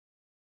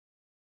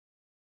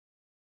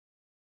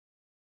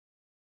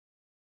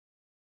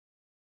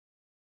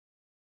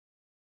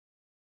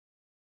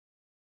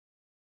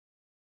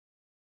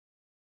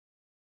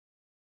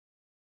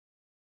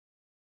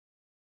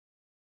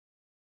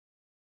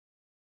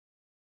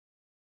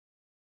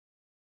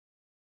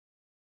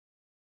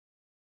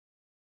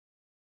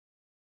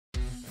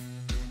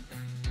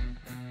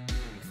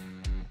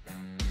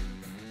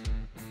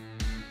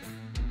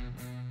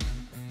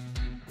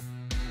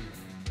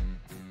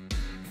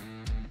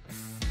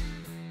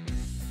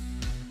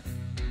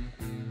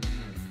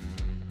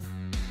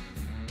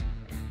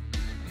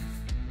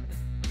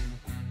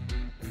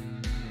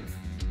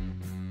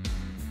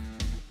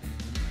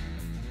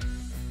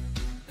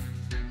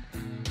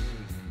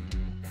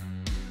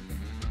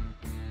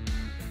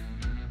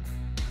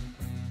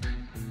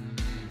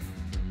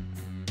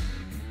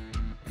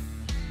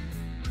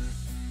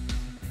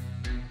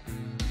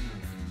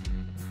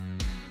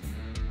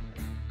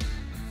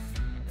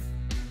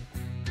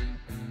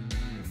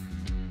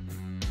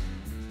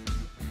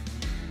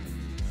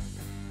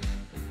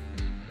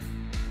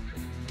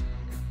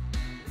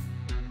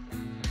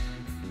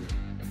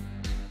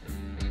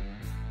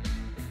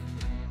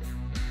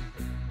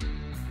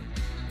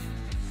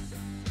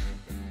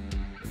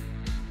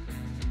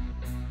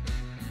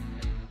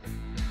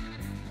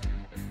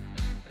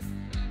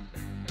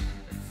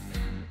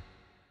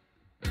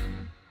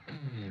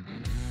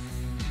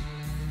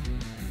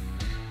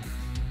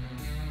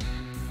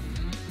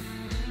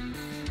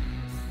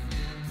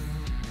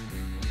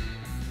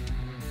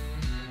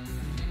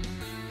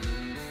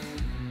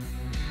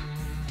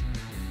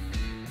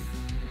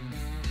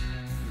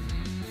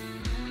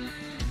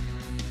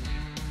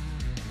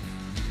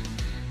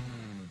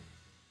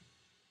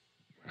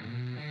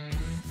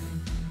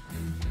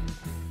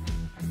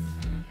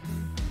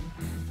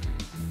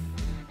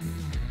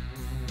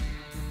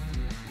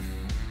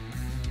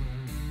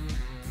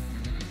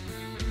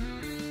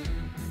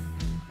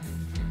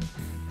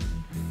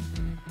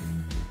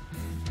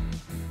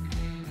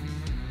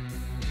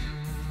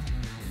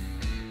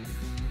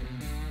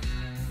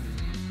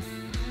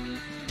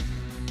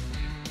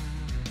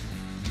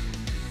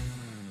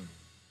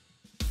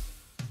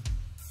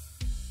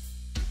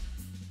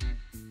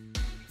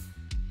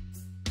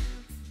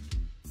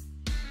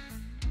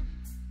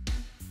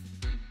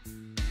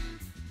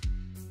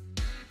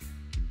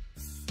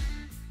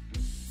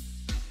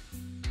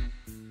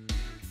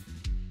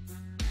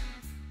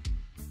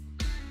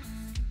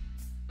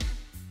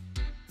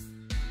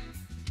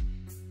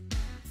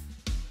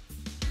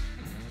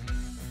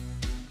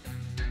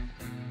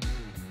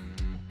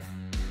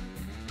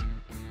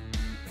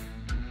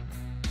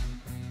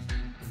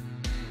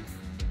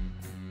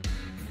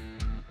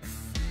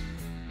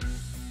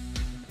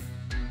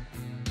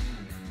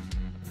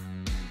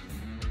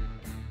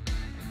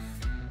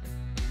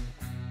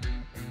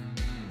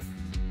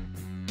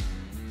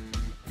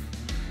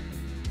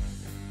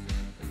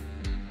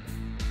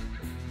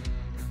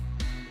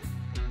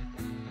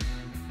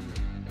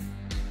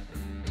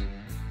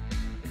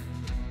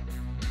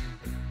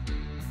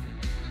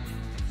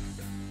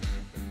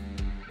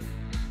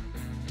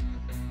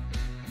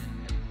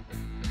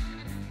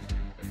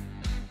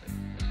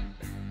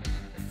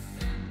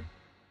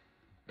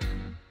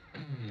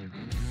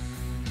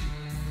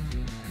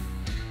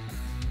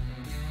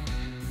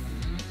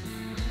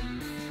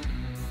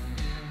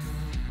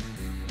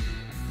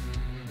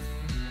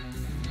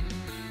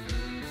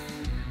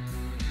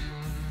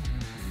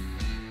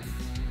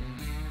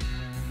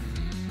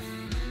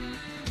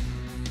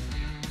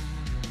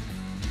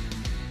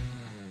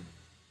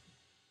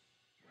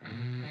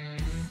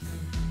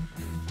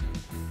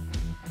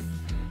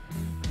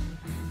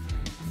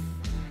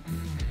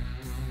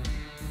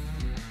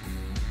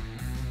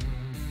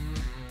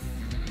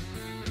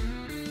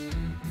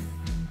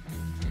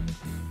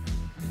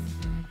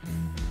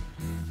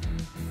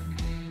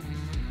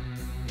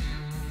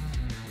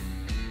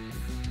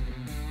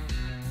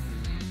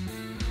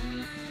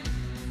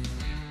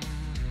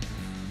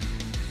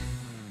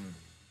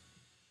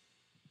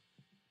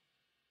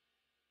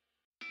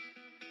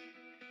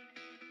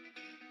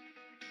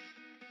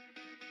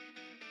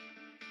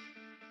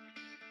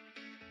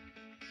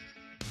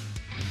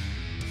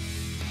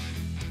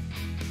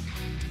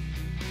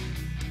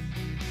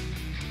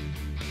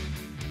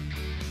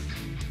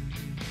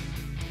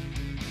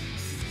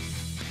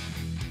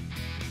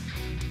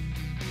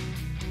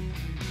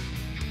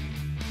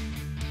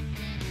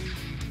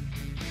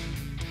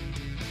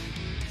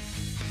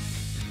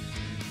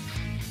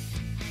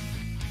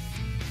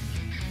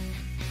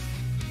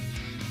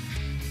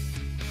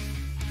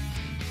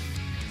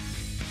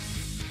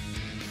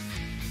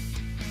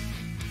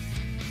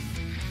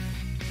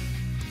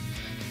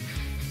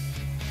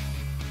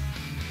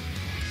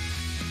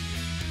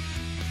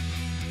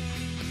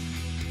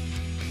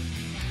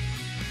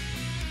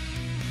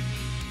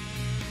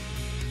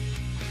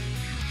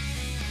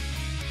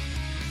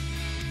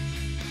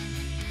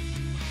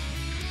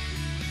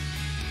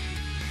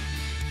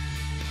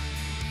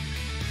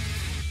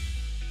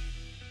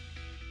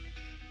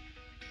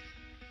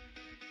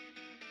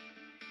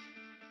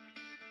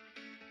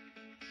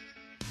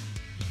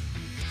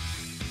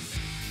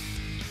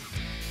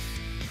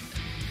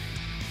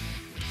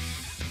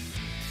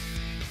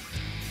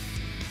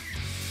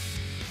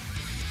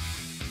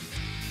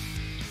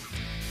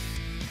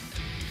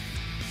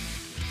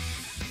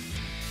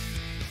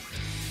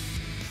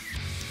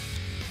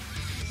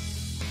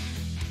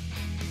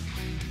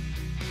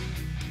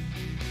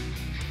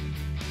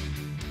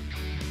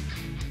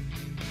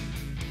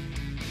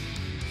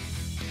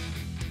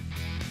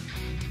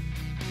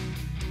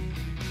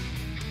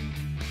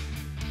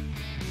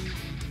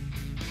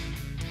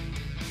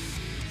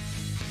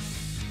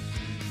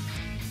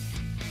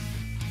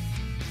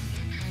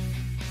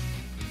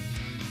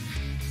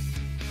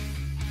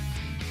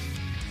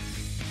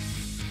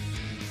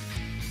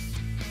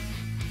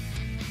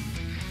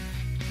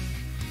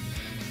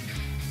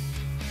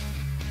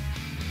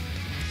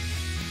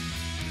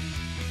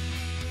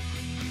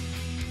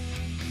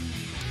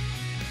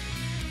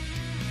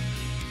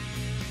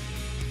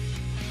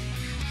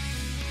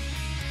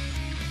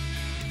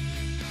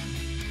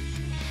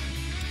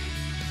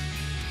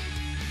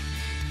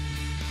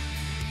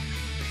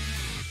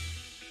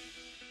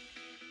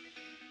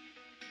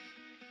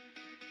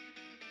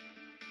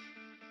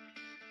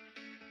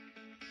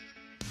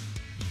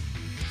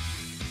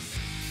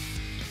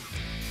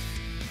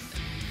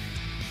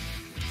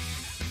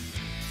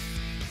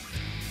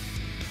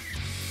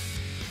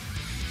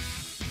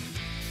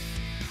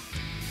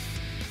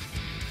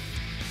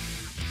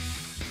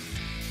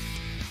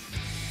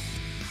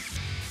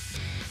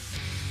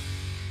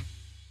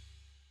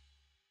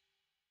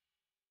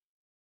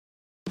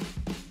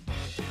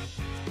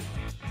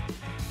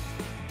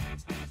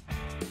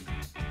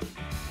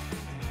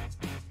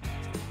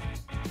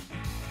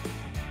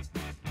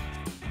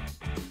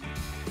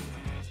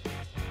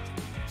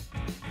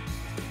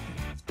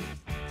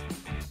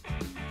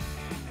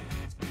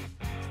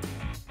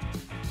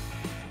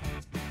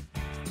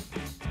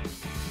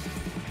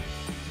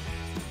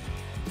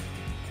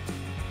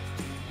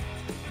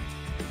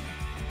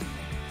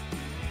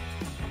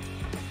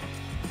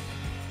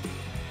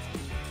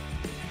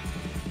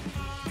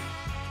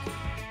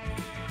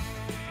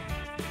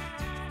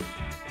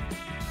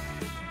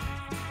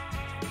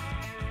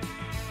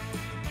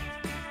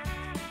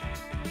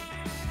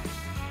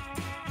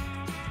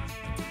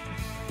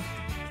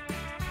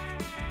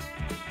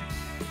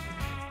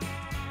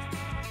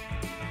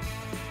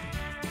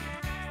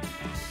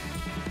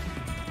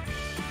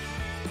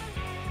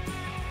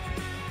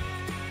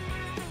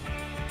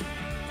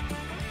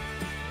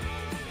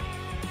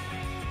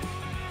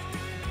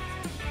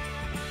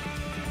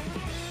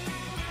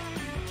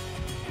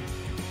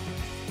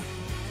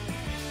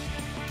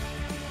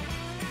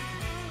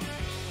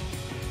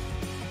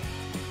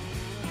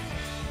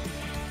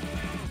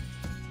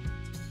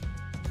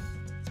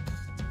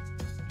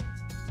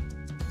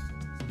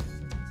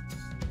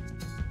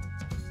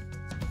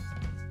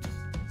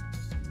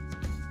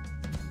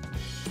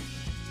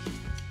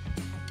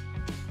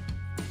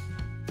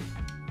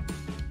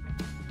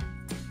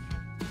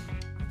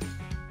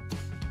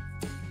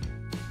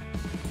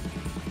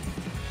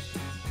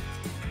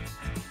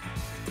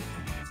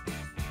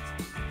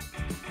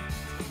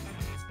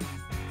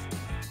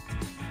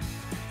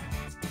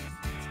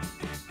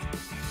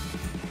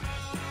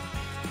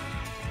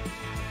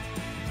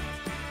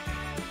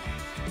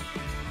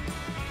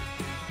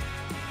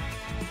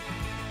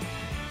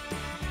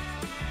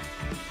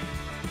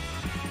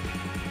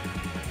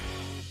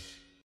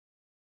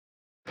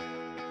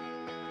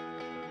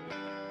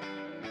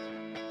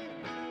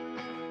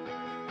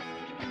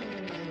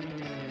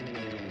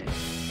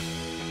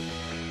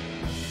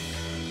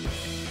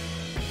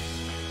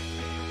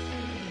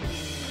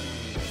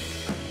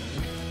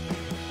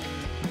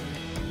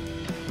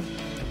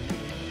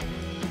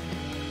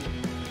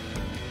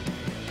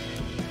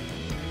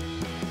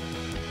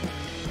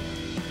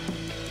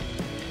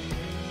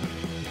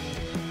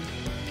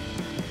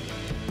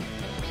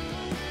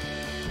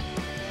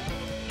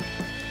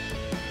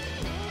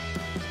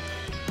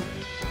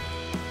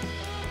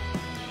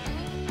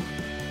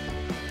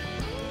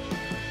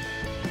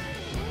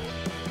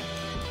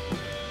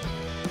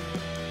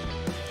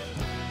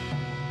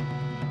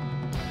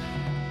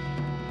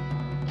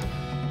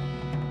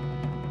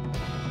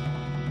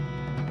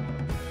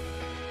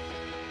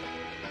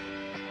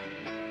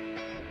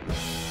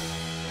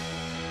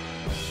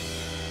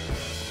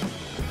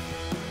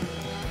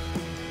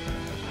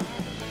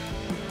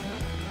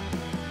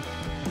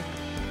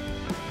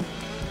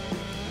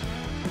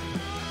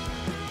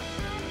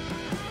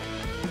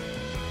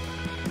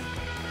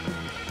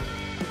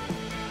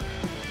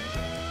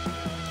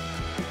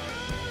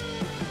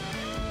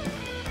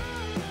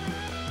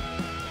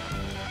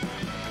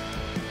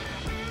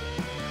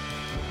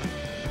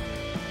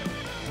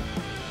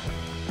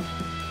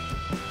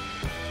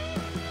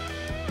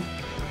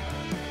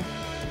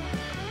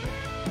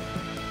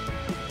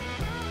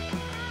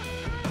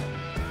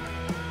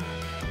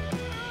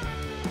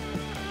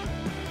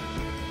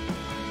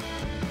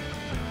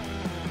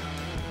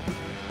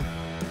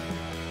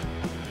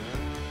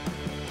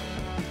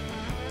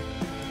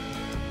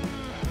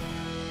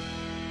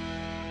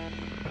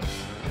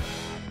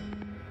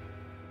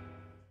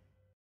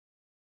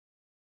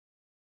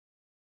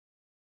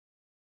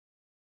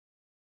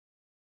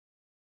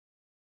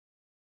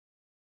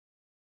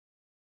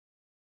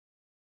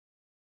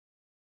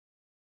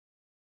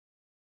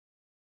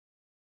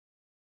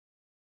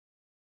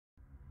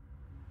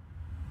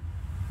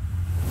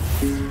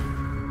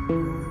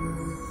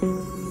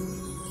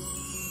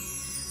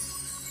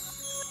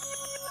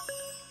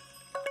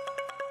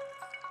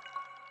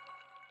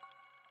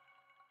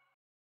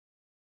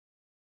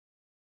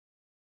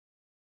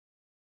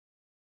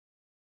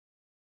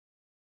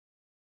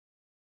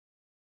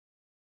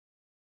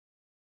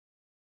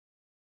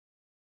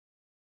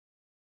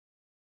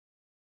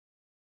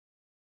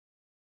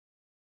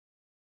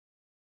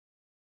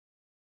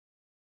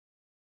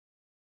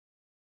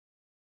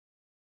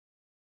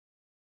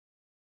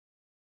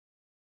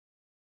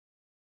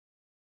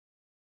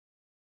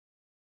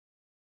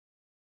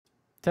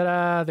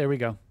Ta-da! There we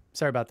go.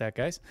 Sorry about that,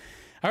 guys.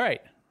 All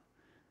right.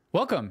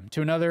 Welcome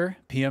to another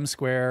PM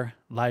Square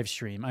live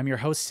stream. I'm your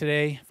host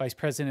today, Vice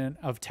President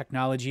of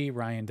Technology,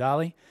 Ryan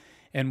Dolley.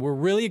 And we're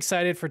really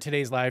excited for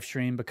today's live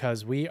stream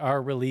because we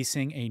are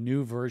releasing a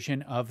new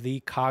version of the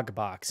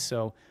Cogbox.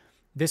 So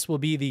this will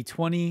be the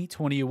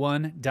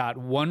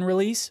 2021.1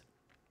 release,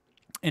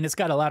 and it's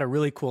got a lot of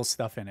really cool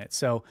stuff in it.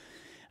 So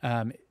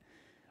the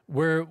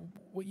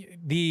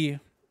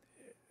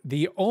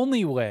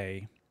only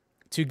way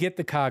to get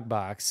the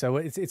Cogbox, so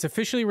it's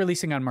officially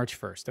releasing on March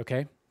 1st,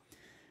 okay?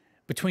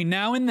 Between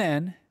now and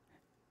then,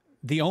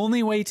 the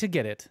only way to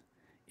get it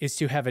is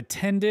to have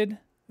attended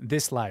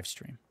this live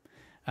stream.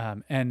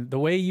 And the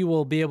way you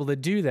will be able to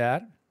do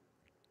that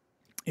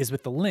is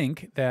with the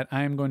link that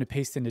I'm going to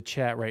paste into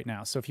chat right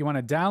now. So if you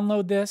want to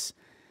download this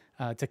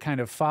to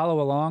kind of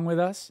follow along with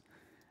us,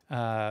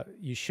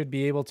 you should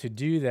be able to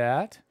do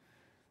that.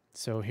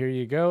 So here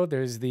you go.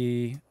 There's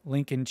the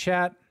link in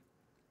chat.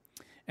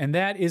 And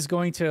that is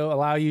going to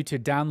allow you to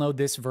download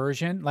this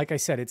version. Like I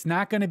said, it's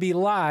not going to be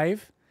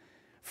live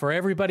for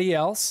everybody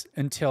else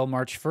until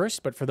March 1st.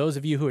 But for those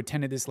of you who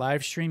attended this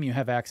live stream, you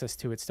have access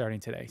to it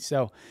starting today.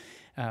 So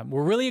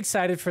we're really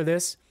excited for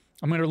this.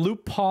 I'm going to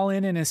loop Paul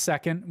in a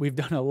second. We've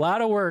done a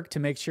lot of work to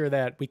make sure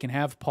that we can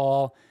have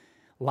Paul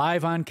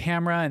live on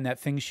camera and that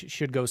things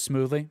should go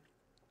smoothly.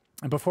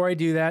 And before I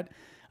do that,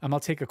 I'll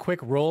take a quick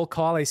roll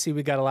call. I see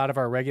we got a lot of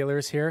our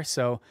regulars here.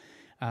 So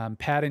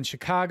Pat in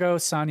Chicago,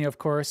 Sonia, of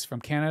course,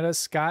 from Canada,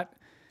 Scott,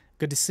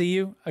 good to see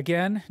you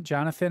again.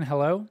 Jonathan,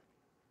 hello.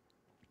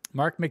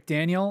 Mark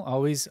McDaniel,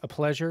 always a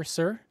pleasure,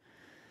 sir.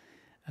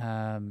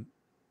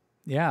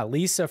 Yeah,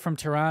 Lisa from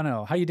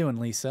Toronto. How you doing,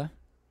 Lisa?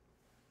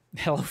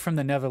 Hello from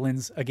the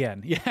Netherlands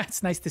again. Yeah,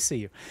 it's nice to see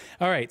you.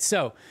 All right,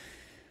 so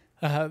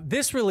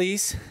this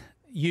release,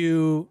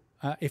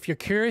 if you're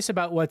curious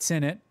about what's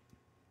in it,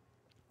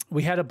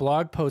 we had a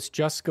blog post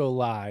just go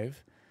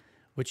live,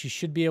 which you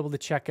should be able to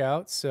check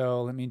out.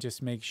 So let me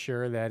just make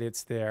sure that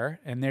it's there.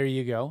 And there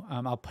you go.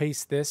 I'll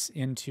paste this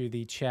into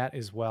the chat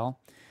as well.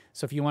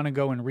 So if you want to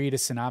go and read a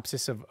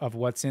synopsis of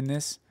what's in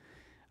this,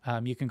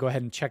 you can go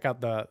ahead and check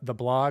out the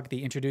blog,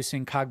 the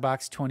Introducing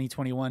Cogbox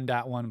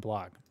 2021.1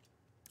 blog.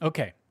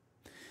 Okay.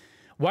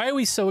 Why are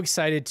we so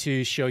excited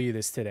to show you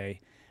this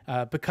today?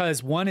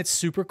 Because one, it's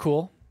super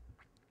cool.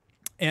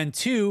 And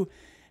two,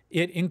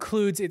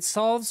 it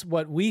solves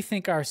what we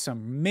think are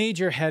some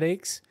major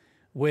headaches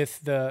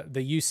with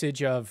the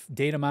usage of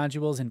data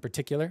modules in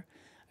particular.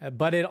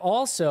 But it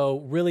also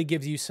really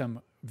gives you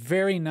some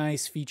very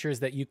nice features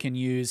that you can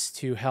use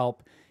to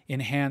help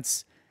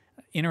enhance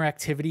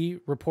interactivity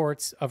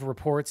reports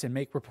and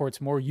make reports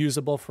more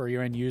usable for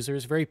your end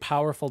users. Very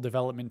powerful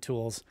development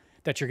tools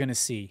that you're going to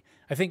see.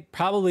 I think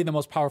probably the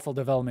most powerful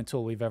development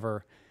tool we've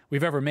ever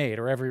made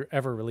or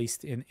ever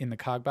released in the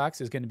Cogbox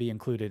is going to be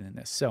included in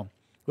this. So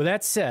with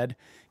that said,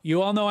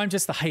 you all know I'm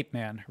just the hype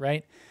man,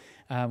 right?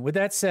 With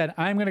that said,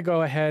 I'm going to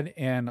go ahead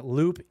and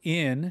loop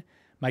in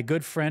my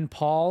good friend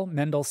Paul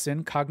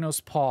Mendelson,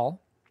 CognosPaul,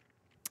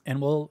 and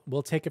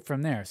we'll take it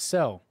from there.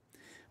 So,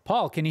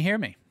 Paul, can you hear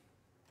me?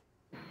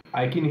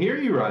 I can hear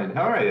you, Ryan.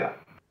 How are you?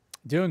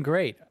 Doing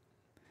great.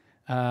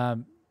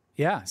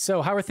 Yeah.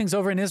 So, how are things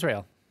over in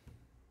Israel?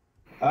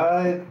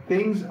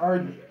 Things are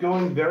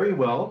going very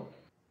well.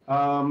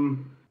 I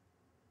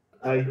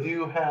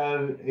do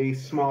have a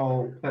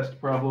small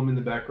pest problem in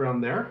the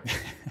background there,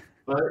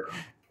 but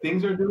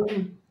things are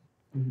doing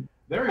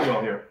very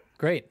well here.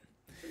 Great.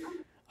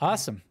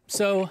 Awesome.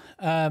 So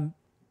I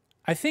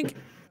think,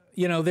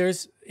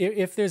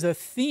 if there's a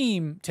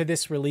theme to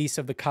this release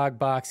of the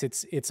Cogbox,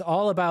 it's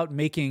all about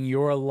making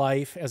your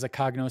life as a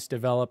Cognos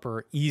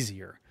developer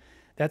easier.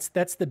 That's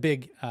the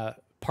big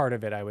part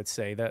of it, I would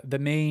say. The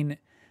main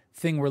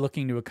thing we're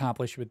looking to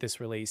accomplish with this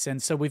release.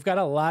 And so we've got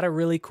a lot of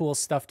really cool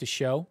stuff to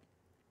show.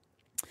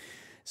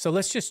 So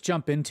let's just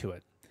jump into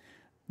it.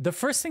 The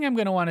first thing I'm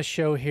going to want to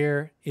show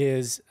here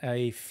is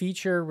a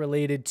feature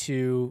related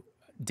to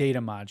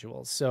data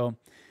modules. So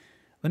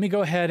let me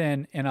go ahead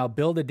and I'll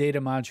build a data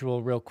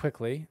module real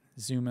quickly.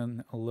 Zoom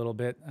in a little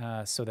bit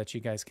so that you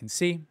guys can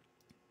see.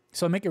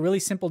 So I'll make a really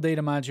simple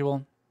data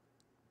module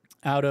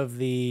out of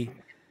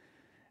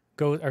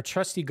our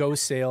trusty Go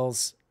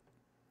Sales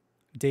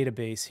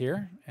database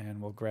here, and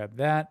we'll grab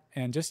that.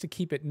 And just to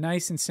keep it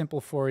nice and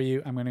simple for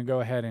you, I'm going to go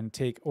ahead and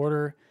take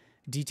order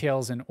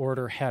details and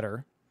order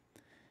header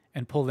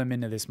and pull them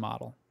into this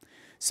model.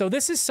 So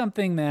this is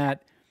something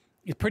that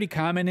is pretty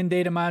common in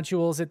data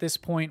modules at this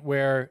point,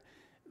 where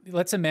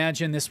let's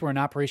imagine this were an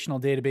operational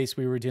database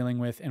we were dealing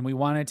with and we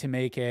wanted to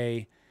make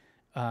a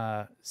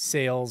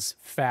sales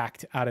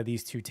fact out of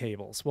these two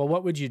tables. Well,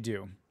 what would you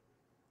do?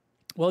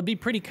 Well, it'd be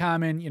pretty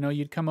common.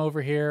 You'd come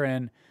over here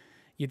and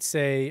you'd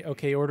say,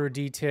 okay, order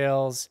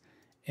details,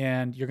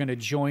 and you're going to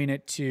join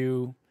it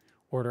to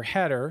order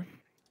header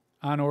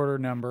on order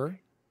number.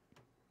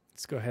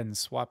 Let's go ahead and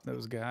swap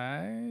those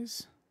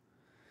guys.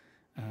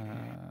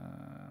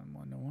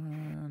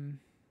 1-to-1.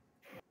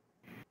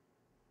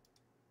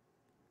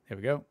 There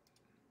we go.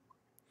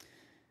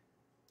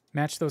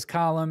 Match those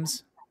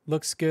columns.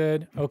 Looks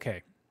good.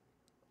 Okay.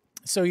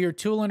 So you're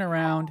tooling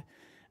around,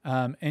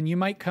 and you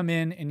might come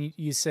in and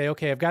you say,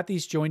 okay, I've got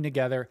these joined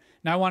together.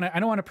 Now I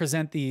don't want to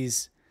present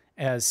these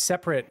as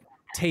separate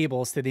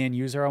tables to the end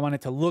user. I want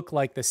it to look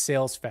like the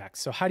sales facts.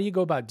 So how do you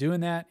go about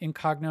doing that in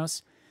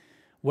Cognos?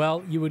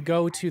 Well, you would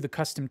go to the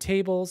custom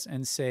tables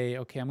and say,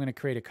 okay, I'm going to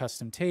create a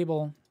custom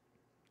table.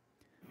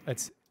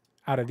 Let's,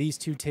 out of these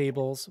two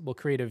tables, we'll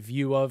create a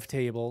view of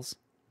tables.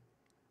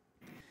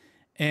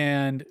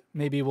 And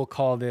maybe we'll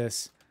call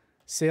this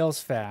sales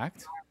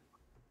fact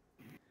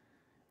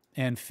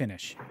and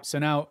finish. So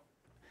now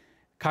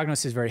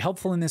Cognos is very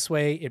helpful in this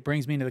way. It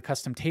brings me into the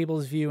custom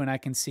tables view, and I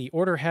can see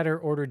order header,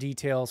 order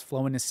details,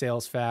 flow into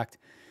sales fact.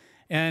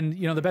 And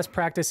you know, the best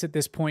practice at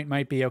this point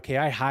might be, okay,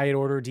 I hide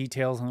order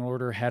details and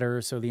order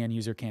header so the end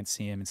user can't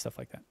see them and stuff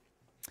like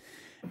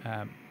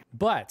that.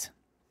 But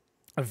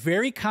a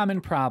very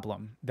common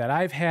problem that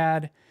I've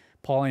had,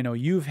 Paul, I know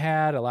you've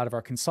had, a lot of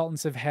our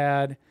consultants have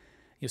had.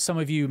 You know, some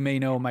of you may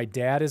know my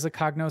dad is a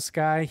Cognos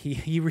guy.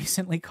 He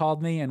recently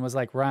called me and was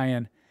like,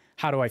 Ryan,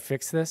 how do I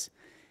fix this?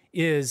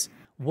 Is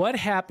what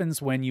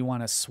happens when you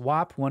want to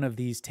swap one of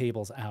these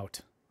tables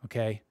out,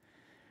 okay?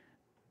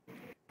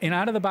 In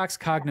out-of-the-box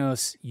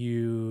Cognos,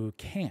 you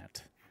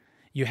can't.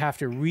 You have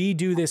to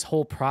redo this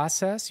whole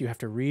process. You have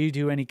to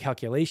redo any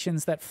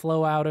calculations that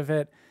flow out of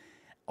it.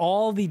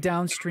 All the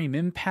downstream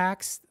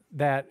impacts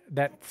that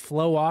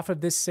flow off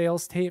of this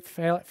sales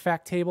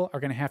fact table are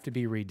going to have to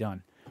be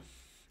redone.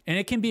 And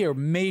it can be a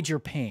major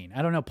pain.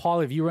 I don't know,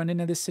 Paul, have you run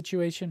into this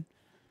situation?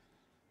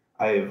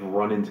 I have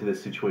run into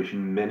this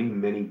situation many,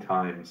 many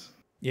times.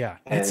 Yeah.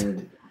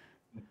 And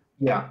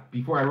yeah,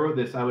 before I wrote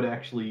this, I would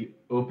actually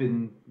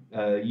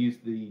use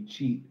the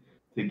cheat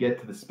to get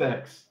to the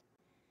specs,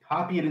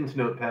 copy it into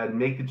Notepad,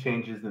 make the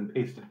changes, then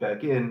paste it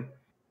back in,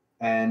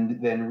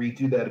 and then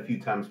redo that a few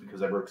times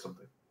because I broke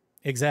something.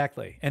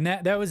 Exactly. And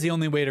that was the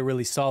only way to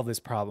really solve this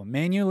problem.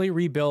 Manually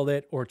rebuild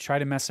it or try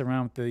to mess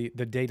around with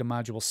the data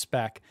module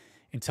spec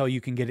until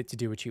you can get it to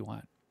do what you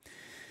want.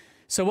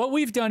 So what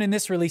we've done in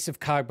this release of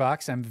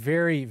Cogbox, I'm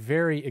very,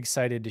 very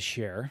excited to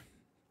share,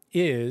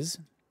 is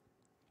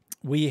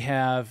we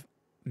have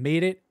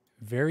made it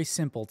very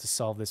simple to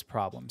solve this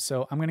problem.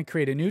 So I'm going to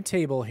create a new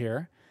table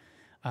here.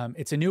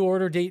 It's a new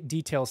order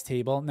details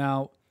table.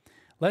 Now,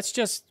 let's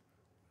just,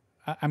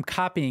 I'm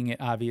copying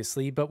it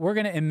obviously, but we're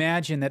going to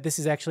imagine that this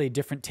is actually a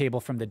different table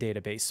from the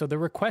database. So the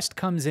request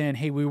comes in,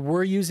 hey, we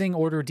were using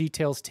order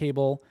details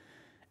table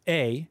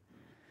A.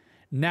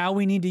 Now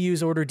we need to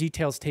use order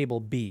details table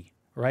B,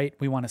 right?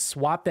 We want to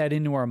swap that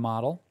into our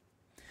model.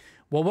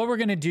 Well, what we're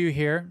going to do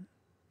here,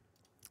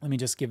 let me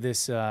just give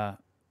this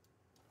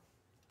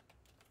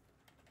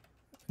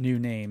new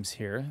names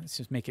here. Let's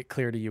just make it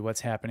clear to you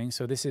what's happening.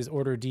 So this is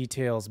order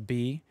details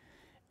B,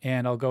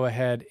 and I'll go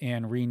ahead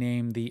and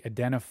rename the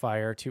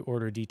identifier to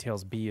order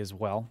details B as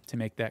well to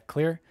make that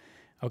clear.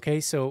 Okay,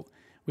 so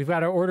we've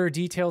got our order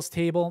details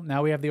table.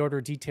 Now we have the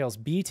order details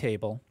B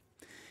table.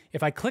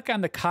 If I click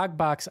on the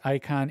Cogbox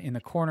icon in the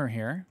corner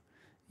here,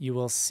 you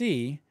will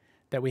see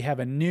that we have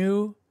a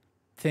new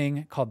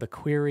thing called the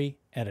query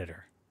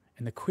editor.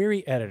 And the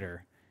query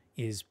editor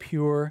is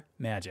pure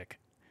magic.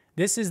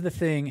 This is the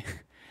thing.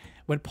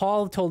 When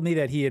Paul told me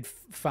that he had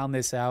found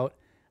this out,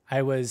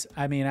 I was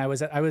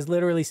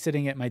literally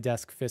sitting at my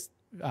desk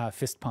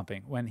fist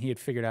pumping when he had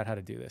figured out how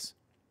to do this.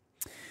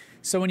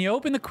 So when you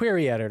open the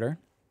query editor,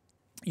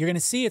 you're going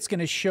to see it's going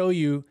to show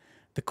you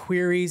the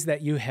queries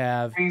that you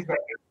have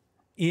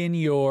in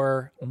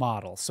your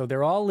model. So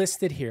they're all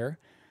listed here,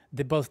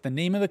 both the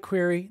name of the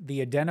query,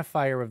 the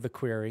identifier of the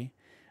query,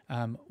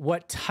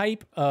 what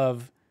type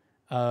of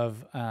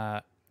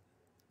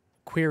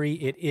query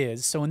it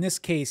is. So in this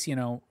case, you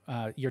know,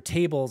 your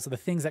tables, the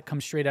things that come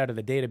straight out of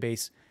the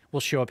database will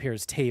show up here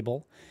as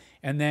table.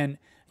 And then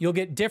you'll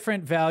get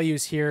different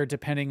values here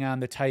depending on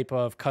the type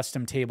of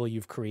custom table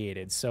you've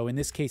created. So in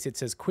this case, it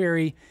says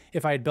query.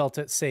 If I had built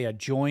it, say, a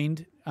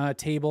joined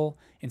table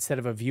instead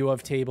of a view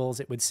of tables,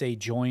 it would say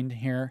joined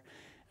here.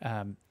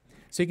 So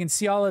you can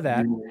see all of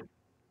that.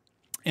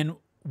 And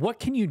what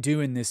can you do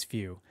in this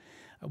view?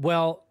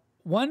 Well,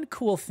 one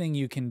cool thing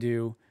you can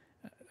do,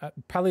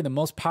 probably the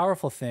most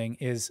powerful thing,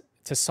 is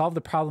to solve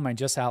the problem I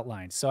just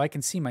outlined. So I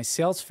can see my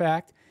sales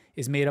fact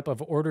is made up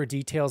of order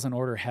details and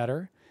order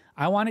header.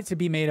 I want it to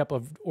be made up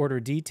of order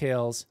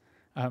details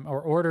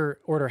or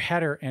order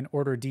header and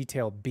order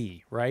detail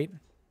B, right?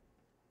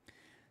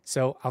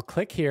 So I'll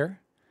click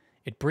here.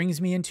 It brings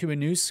me into a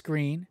new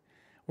screen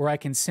where I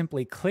can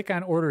simply click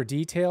on order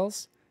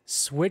details,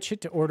 switch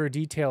it to order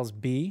details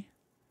B,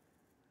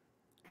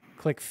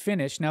 click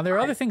finish. Now there are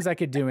other things I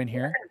could do in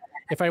here.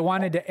 If I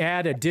wanted to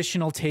add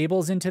additional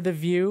tables into the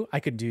view, I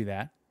could do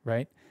that,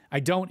 right?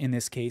 I don't in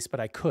this case, but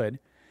I could.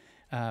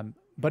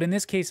 But in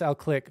this case, I'll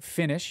click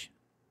finish.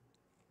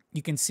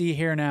 You can see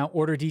here now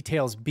order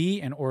details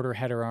B and order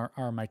header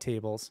are my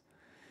tables.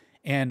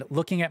 And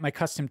looking at my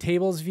custom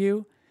tables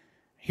view,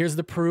 here's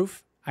the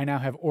proof. I now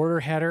have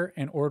order header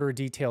and order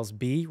details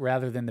B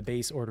rather than the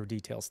base order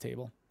details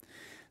table.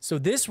 So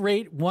this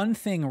one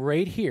thing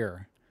right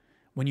here,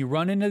 when you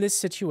run into this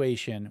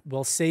situation,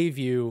 will save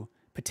you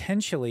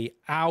potentially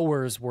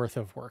hours worth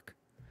of work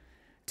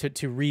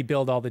to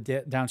rebuild all the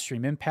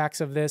downstream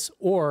impacts of this,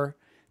 or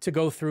to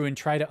go through and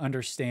try to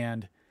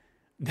understand,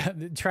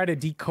 try to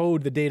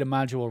decode the data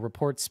module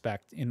report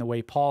spec in the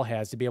way Paul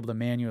has to be able to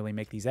manually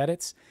make these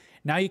edits.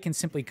 Now you can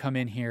simply come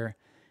in here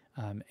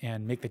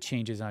and make the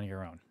changes on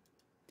your own.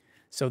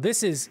 So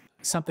this is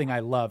something I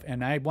love,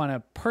 and I want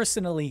to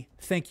personally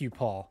thank you,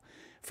 Paul,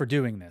 for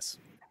doing this.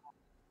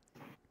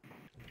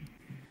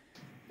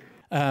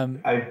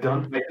 I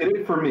did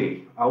it for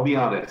me. I'll be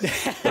honest,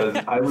 because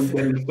I was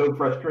getting so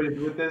frustrated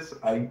with this.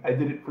 I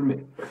did it for me.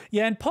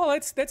 Yeah, and Paul,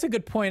 that's a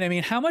good point. I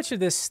mean, how much of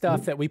this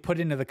stuff that we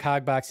put into the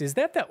CogBox, is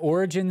that the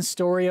origin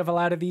story of a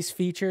lot of these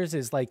features?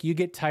 Is like you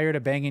get tired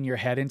of banging your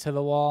head into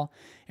the wall,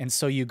 and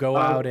so you go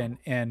out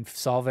and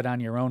solve it on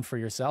your own for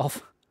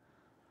yourself?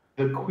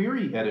 The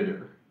query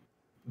editor,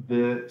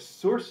 the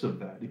source of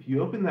that, if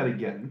you open that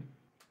again,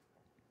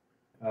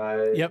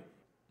 yep.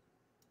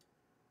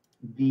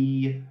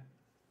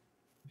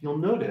 You'll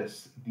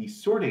notice the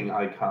sorting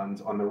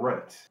icons on the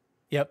right.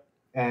 Yep.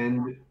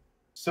 And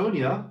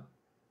Sonia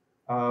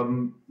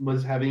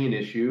was having an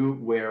issue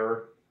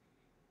where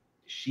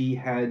she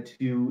had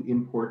to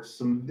import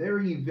some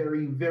very,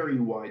 very, very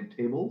wide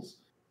tables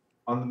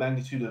on the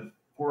magnitude of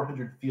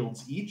 400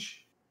 fields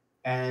each,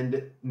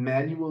 and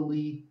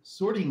manually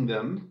sorting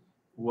them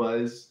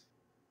was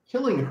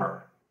killing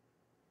her.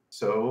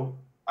 So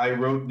I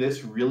wrote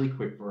this really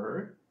quick for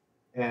her,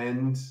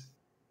 and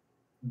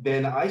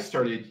then I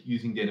started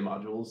using data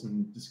modules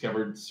and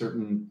discovered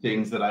certain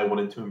things that I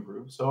wanted to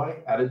improve, so I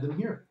added them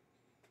here.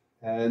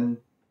 And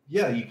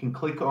yeah, you can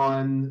click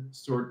on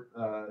sort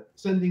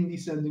ascending,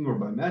 descending, or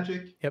by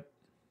magic. Yep.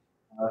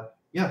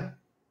 Yeah.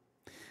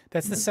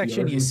 That's the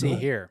section you see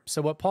here.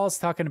 So what Paul's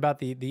talking about,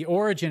 the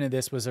origin of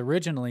this was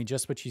originally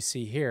just what you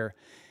see here.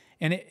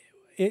 And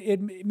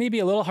it may be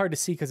a little hard to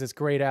see because it's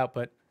grayed out,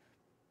 but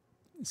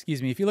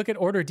excuse me, if you look at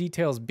order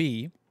details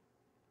B,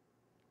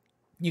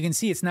 you can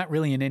see it's not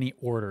really in any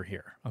order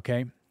here,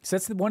 okay? So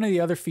that's one of the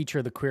other feature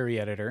of the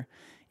query editor,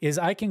 is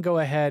I can go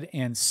ahead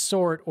and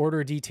sort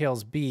order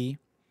details B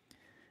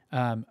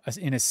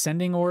in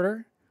ascending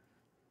order.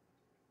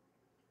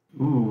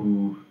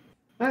 Ooh,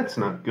 that's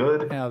not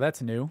good. Now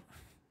that's new.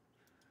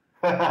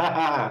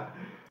 Okay,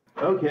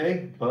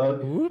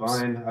 bug. Oops.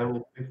 Fine. I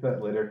will fix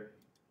that later.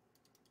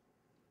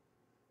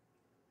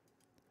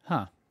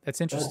 Huh,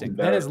 that's interesting.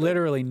 That has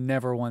literally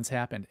never once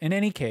happened. In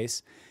any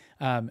case,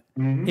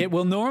 it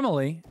will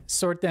normally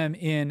sort them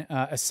in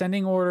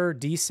ascending order,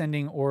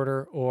 descending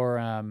order,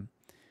 or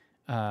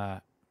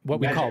what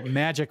we call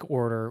magic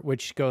order,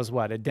 which goes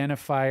what?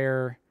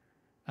 Identifier,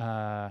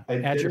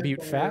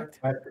 attribute, fact?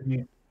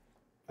 Attribute,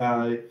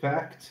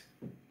 fact,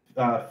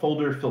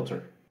 folder,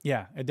 filter.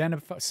 Yeah,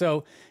 identify.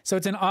 So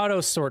it's an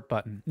auto sort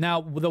button.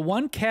 Now, the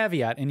one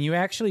caveat, and you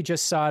actually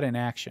just saw it in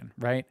action,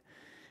 right?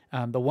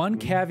 The one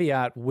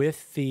caveat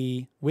with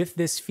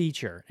this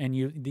feature, and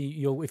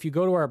if you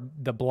go to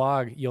the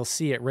blog, you'll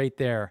see it right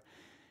there,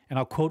 and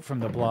I'll quote from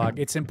the blog.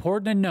 It's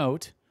important to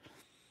note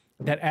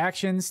that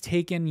actions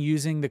taken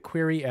using the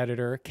query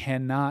editor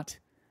cannot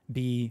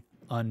be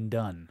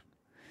undone.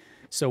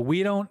 So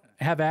we don't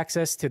have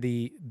access to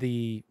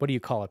the what do you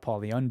call it, Paul?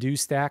 The undo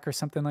stack or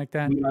something like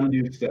that? The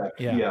undo stack,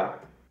 yeah.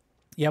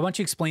 Yeah, why don't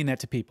you explain that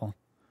to people?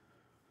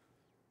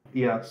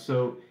 Yeah,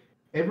 so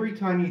every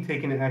time you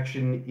take an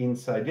action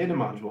inside data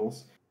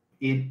modules,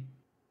 it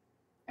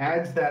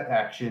adds that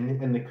action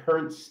and the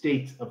current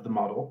state of the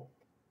model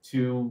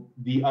to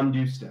the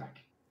undo stack.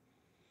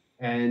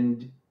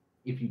 And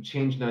if you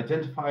change an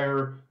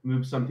identifier,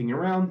 move something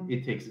around,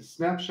 it takes a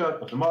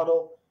snapshot of the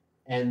model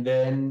and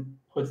then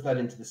puts that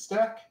into the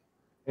stack.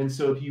 And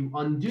so if you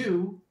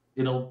undo,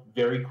 it'll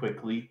very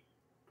quickly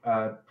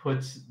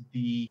put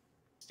the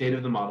state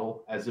of the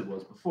model as it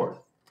was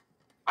before.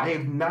 I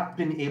have not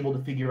been able to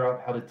figure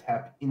out how to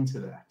tap into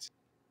that.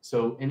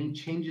 So any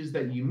changes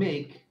that you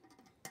make,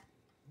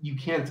 you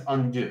can't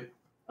undo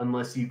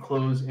unless you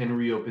close and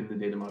reopen the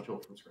data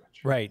module from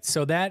scratch. Right.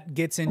 So that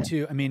gets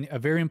into, I mean, a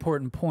very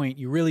important point.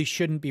 You really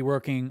shouldn't be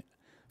working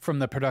from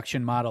the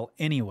production model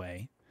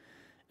anyway.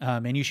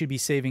 And you should be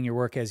saving your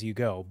work as you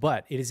go.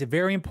 But it is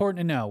very important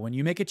to know when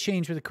you make a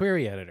change with a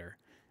query editor,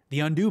 the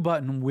undo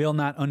button will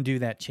not undo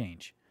that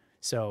change.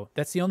 So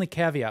that's the only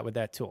caveat with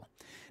that tool.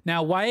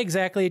 Now, why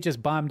exactly it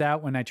just bombed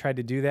out when I tried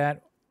to do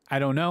that, I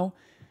don't know.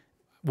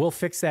 We'll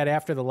fix that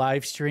after the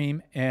live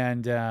stream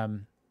and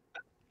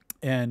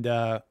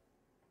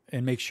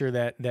make sure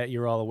that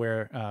you're all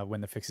aware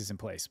when the fix is in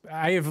place.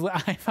 I've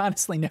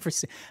honestly never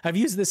seen. I've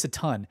used this a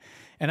ton,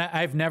 and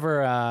I've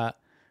never.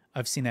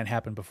 I've seen that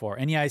happen before.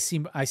 And yeah, I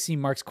see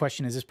Mark's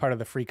question, is this part of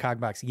the free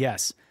CogBox?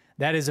 Yes,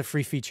 that is a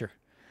free feature.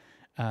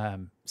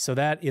 So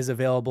that is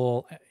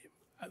available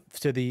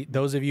to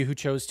those of you who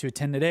chose to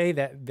attend today.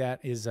 That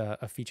is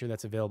a feature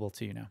that's available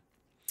to you now.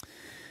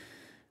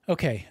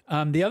 Okay,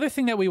 the other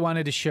thing that we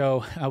wanted to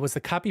show was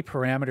the copy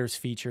parameters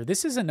feature.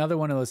 This is another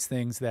one of those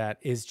things that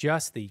is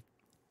just the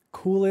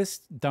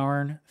coolest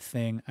darn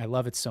thing. I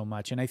love it so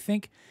much. And I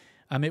think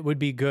it would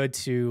be good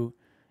to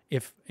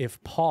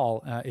if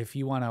Paul, if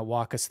you want to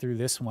walk us through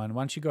this one,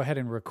 why don't you go ahead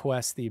and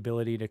request the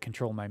ability to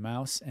control my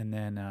mouse, and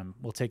then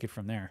we'll take it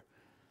from there.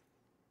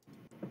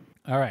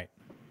 All right.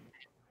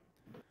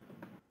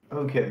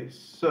 Okay,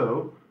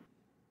 so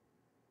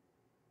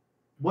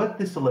what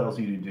this allows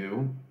you to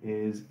do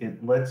is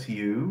it lets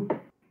you,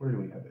 where do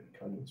we have it?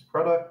 Cognos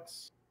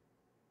products,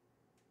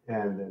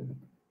 and then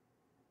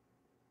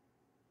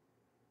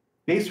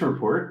base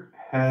report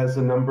has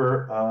a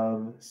number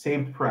of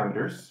saved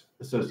parameters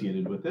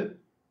associated with it.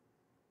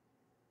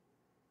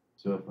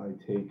 So if I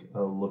take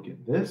a look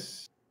at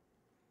this,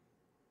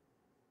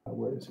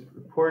 where is it?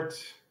 Report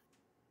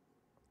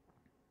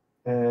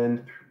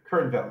and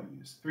current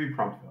values, 3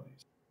 prompt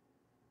values.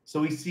 So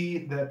we see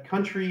that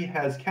country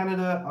has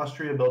Canada,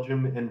 Austria,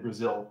 Belgium, and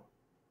Brazil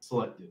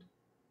selected.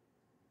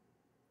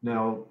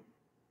 Now,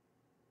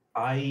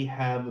 I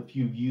have a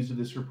few views of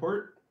this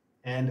report,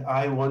 and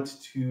I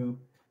want to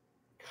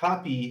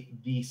copy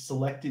the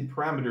selected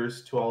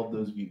parameters to all of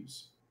those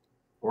views.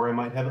 Or I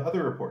might have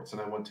other reports, and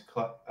I want to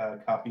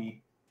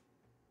copy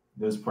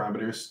those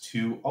parameters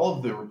to all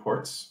of the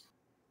reports,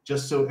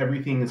 just so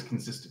everything is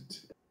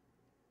consistent.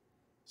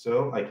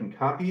 So I can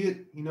copy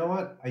it. You know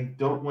what? I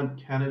don't want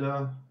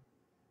Canada.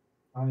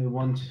 I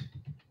want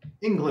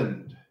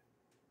England.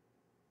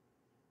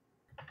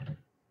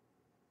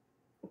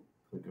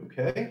 Click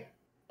OK.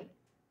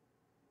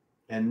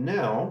 And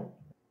now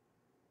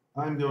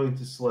I'm going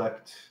to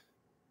select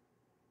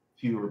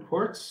few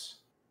reports,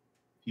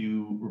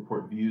 few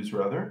report views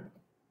rather.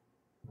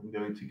 I'm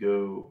going to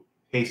go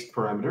paste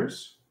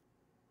parameters.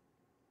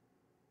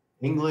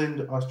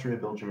 England, Austria,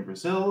 Belgium,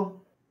 Brazil.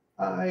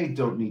 I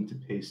don't need to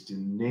paste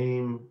in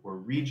name or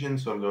region,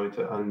 so I'm going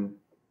to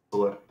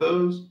unselect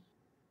those.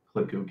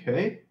 Click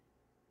OK.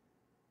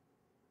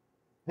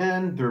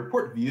 And the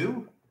report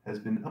view has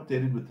been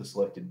updated with the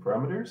selected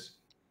parameters.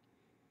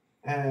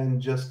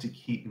 And just to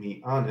keep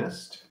me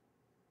honest,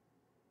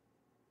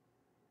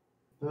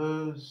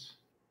 there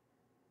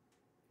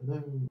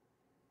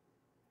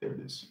it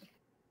is.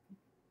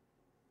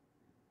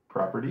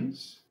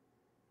 Properties,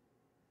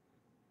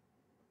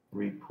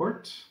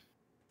 report,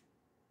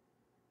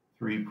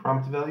 3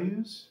 prompt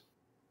values,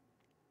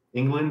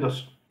 England,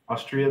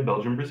 Austria,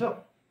 Belgium, Brazil.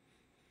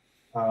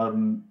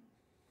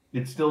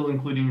 It's still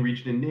including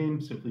region and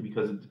name simply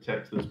because it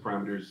detects those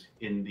parameters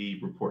in the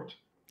report.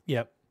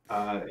 Yep.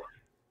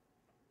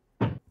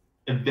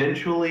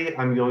 Eventually,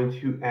 I'm going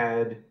to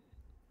add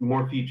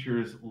more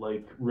features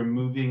like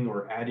removing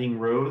or adding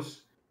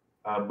rows,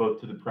 both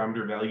to the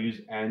parameter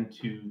values and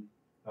to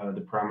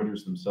the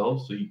parameters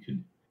themselves. So you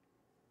could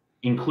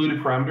include a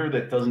parameter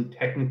that doesn't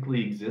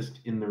technically exist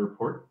in the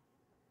report.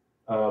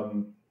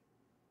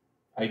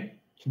 I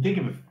can think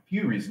of a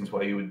few reasons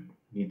why you would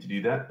need to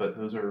do that, but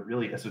those are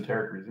really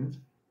esoteric reasons.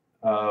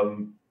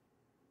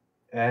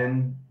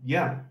 And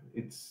yeah,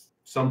 it's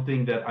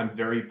something that I'm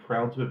very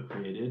proud to have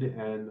created,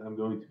 and I'm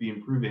going to be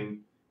improving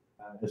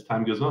as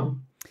time goes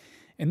on.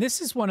 And this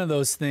is one of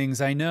those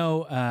things I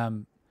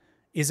know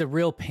is a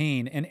real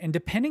pain. And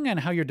depending on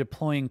how you're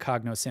deploying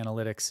Cognos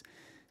Analytics,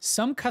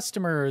 some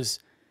customers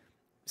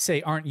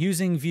say aren't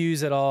using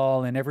views at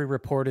all, and every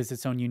report is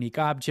its own unique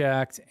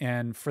object.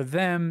 And for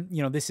them,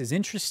 you know, this is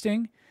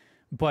interesting,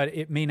 but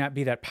it may not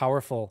be that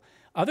powerful.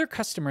 Other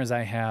customers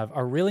I have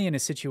are really in a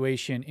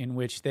situation in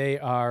which they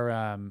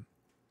are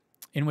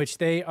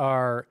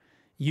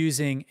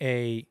using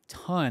a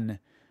ton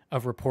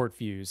of report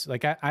views.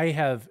 Like I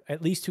have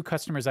at least 2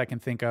 customers I can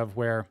think of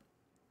where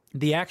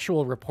the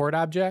actual report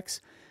objects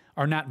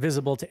are not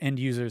visible to end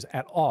users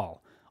at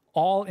all.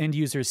 All end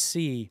users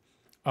see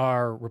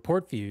are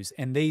report views,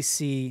 and they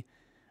see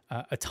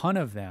a ton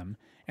of them.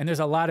 And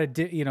there's a lot of,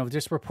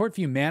 just report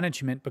view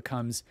management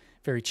becomes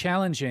very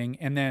challenging.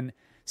 And then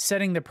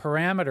setting the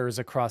parameters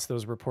across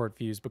those report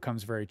views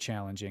becomes very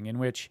challenging, in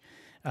which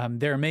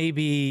there may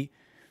be,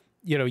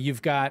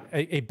 you've got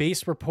a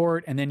base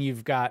report, and then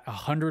you've got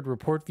 100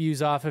 report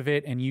views off of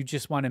it, and you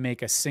just want to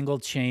make a single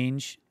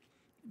change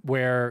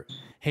where,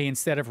 hey,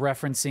 instead of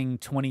referencing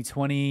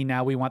 2020,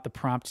 now we want the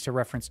prompt to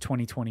reference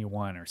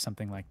 2021 or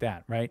something like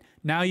that, right?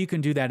 Now you can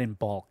do that in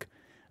bulk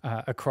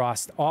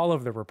across all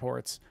of the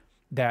reports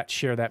that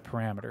share that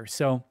parameter.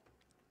 So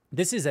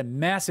this is a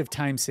massive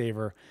time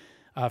saver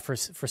for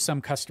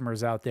some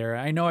customers out there.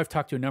 I know I've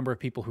talked to a number of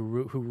people who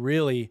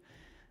really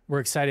were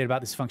excited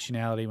about this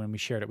functionality when we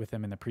shared it with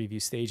them in the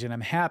preview stage, and I'm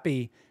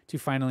happy to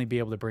finally be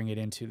able to bring it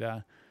into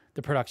the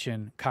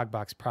production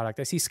Cogbox product.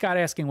 I see Scott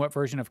asking what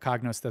version of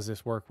Cognos does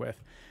this work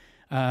with.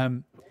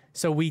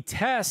 So we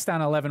test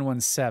on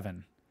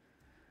 11.1.7.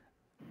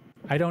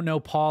 I don't know,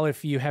 Paul,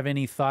 if you have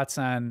any thoughts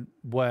on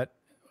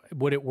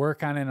would it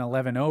work on an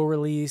 11.0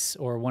 release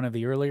or one of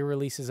the earlier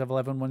releases of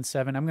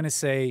 11.1.7? I'm going to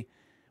say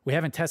we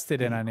haven't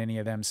tested it on any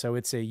of them, so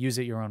it's a use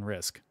at your own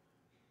risk.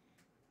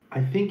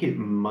 I think it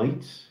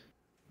might.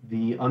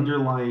 The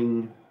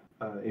underlying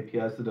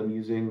APIs that I'm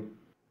using,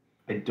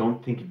 I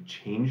don't think have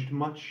changed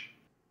much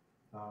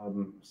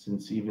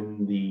since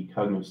even the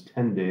Cognos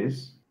 10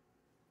 days.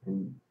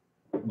 And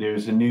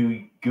there's a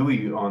new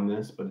GUI on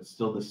this, but it's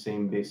still the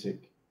same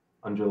basic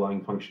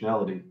underlying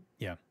functionality.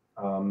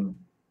 Um,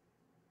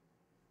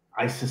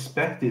 I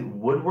suspect it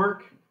would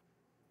work,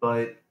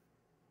 but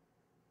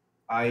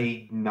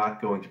I'm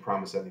not going to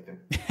promise anything.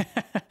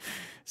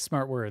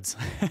 Smart words.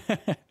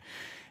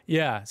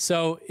 Yeah,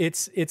 so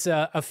it's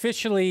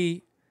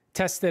officially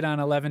tested on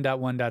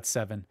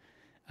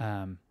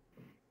 11.1.7.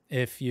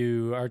 If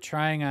you are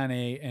trying on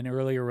an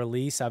earlier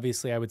release,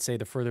 obviously I would say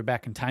the further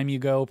back in time you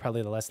go,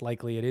 probably the less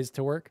likely it is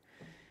to work.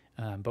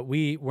 But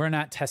we're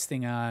not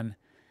testing on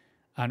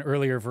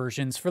earlier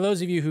versions. For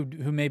those of you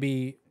who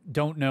maybe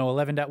don't know,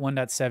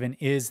 11.1.7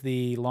 is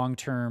the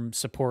long-term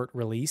support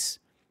release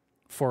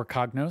for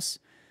Cognos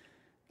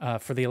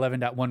for the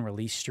 11.1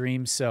 release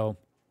stream. So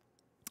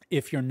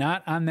if you're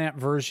not on that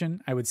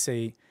version, I would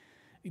say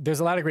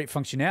there's a lot of great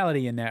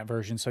functionality in that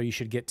version, so you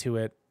should get to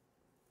it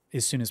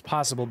as soon as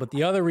possible. But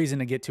the other reason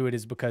to get to it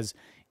is because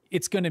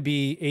it's going to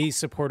be a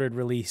supported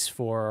release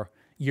for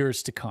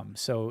years to come.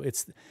 So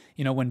it's,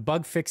 when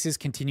bug fixes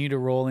continue to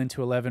roll into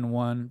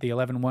 11.1, the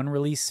 11.1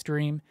 release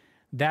stream,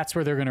 that's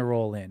where they're going to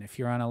roll in. If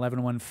you're on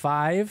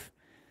 11.1.5,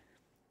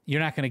 you're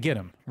not going to get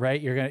them,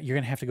 right? You're going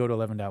to have to go to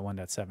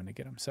 11.1.7 to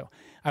get them. So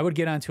I would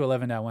get onto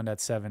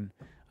 11.1.7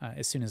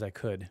 as soon as I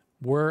could.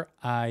 Were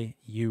I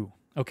you?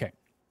 Okay.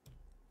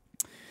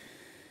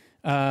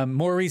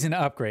 More reason to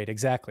upgrade.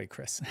 Exactly,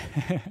 Chris.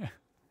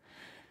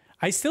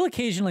 I still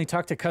occasionally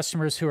talk to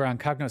customers who are on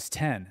Cognos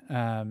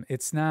 10.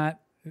 It's not,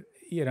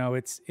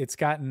 it's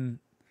gotten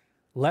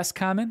less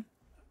common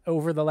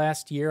over the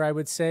last year, I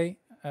would say.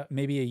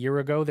 Maybe a year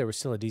ago, there was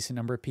still a decent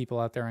number of people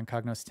out there on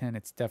Cognos 10.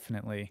 It's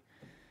definitely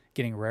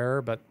getting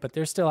rarer, but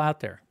they're still out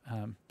there.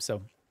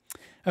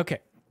 Okay.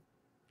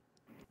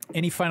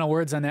 Any final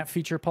words on that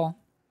feature, Paul?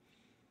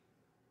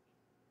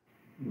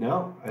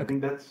 No, I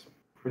think that's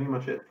pretty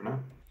much it for now.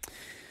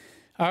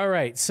 All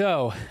right,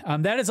 so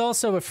that is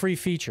also a free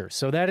feature.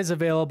 So that is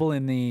available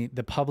in the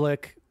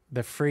public,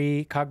 the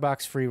free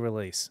CogBox free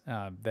release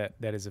that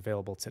is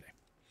available today.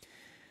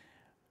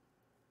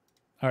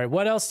 All right,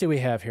 what else do we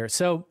have here?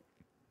 So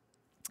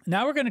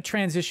now we're going to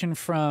transition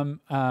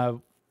from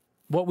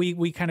what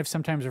we kind of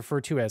sometimes refer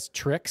to as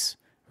tricks,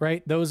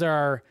 right? Those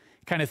are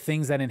kind of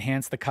things that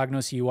enhance the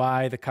Cognos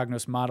UI, the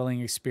Cognos modeling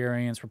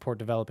experience, report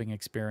developing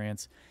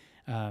experience.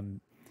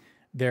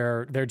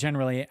 They're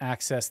generally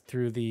accessed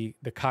through the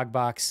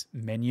CogBox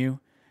menu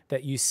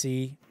that you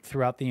see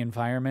throughout the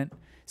environment.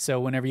 So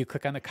whenever you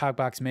click on the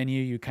CogBox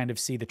menu, you kind of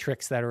see the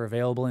tricks that are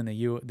available in the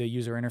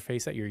user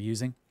interface that you're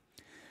using.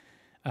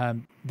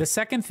 The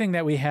second thing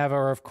that we have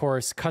are, of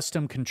course,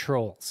 custom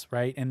controls,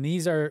 right? And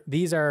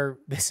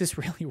this is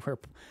really where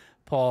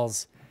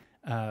Paul's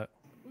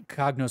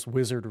Cognos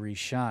wizardry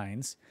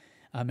shines.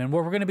 And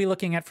what we're going to be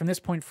looking at from this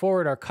point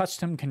forward are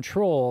custom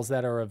controls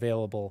that are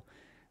available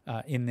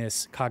in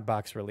this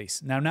CogBox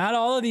release. Now, not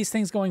all of these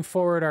things going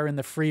forward are in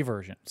the free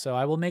version. So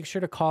I will make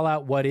sure to call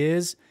out what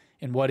is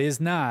and what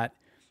is not,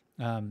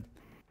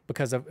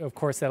 because of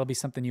course, that'll be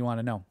something you want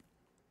to know.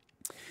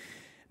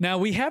 Now,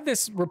 we have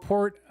this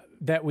report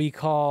that we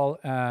call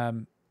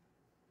the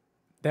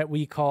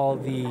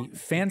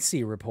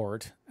fancy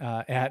report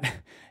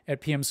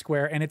at PM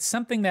Square. And it's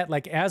something that,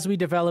 like, as we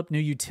develop new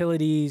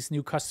utilities,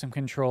 new custom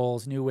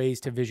controls, new ways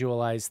to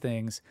visualize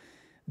things,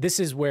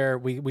 this is where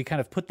we kind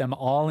of put them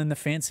all in the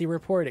fancy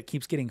report. It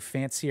keeps getting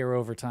fancier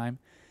over time.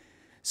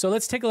 So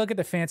let's take a look at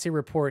the fancy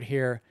report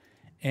here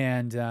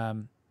and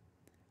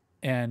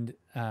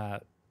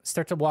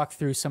start to walk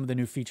through some of the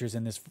new features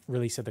in this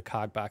release of the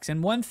CogBox.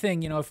 And one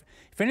thing, if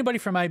anybody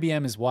from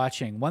IBM is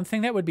watching, one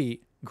thing that would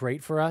be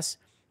great for us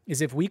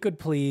is if we could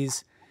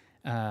please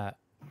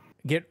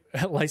get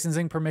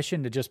licensing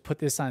permission to just put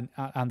this on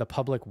the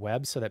public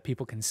web so that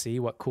people can see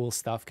what cool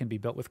stuff can be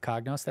built with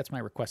Cognos. That's my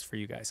request for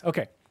you guys.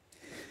 Okay.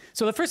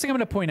 So the first thing I'm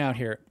going to point out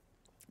here,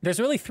 there's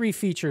really three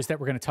features that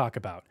we're going to talk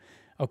about.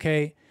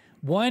 Okay.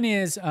 One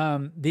is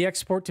the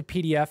export to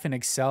PDF and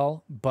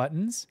Excel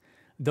buttons.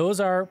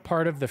 Those are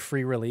part of the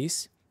free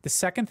release. The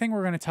second thing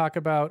we're going to talk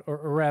about, or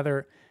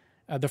rather,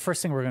 the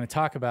first thing we're going to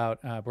talk about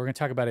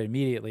it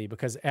immediately,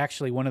 because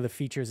actually one of the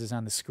features is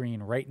on the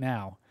screen right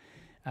now,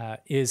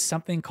 is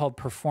something called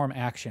Perform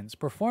Actions.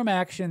 Perform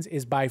Actions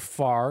is by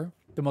far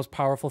the most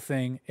powerful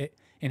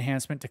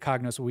enhancement to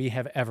Cognos we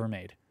have ever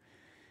made,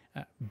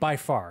 by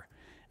far.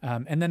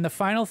 And then the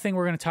final thing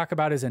we're going to talk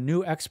about is a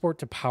new export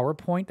to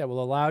PowerPoint that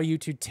will allow you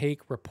to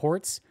take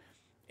reports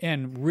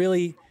and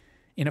really,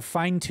 in a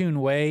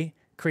fine-tuned way,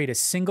 create a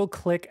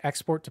single-click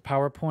export to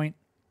PowerPoint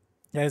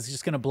that is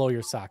just going to blow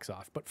your socks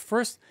off. But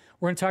first,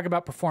 we're going to talk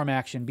about Perform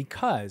Action,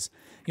 because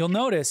you'll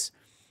notice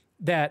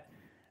that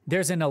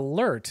there's an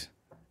alert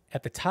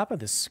at the top of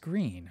the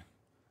screen.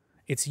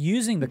 It's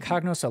using the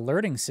Cognos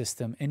alerting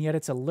system, and yet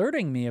it's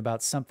alerting me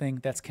about something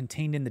that's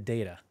contained in the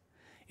data.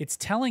 It's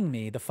telling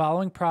me the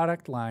following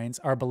product lines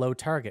are below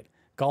target: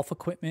 golf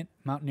equipment,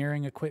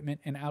 mountaineering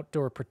equipment, and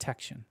outdoor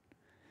protection.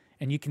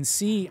 And you can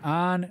see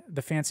on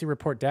the fancy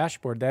report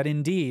dashboard that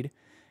indeed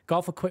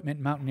golf equipment,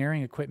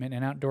 mountaineering equipment,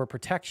 and outdoor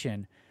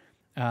protection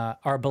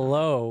are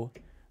below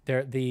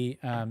the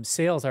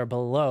sales are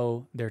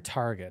below their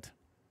target.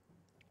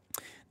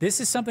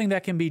 This is something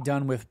that can be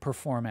done with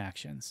Perform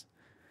Actions.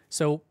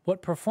 So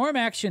what perform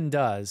action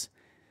does,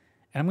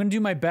 and I'm going to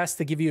do my best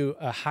to give you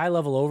a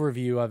high-level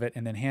overview of it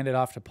and then hand it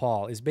off to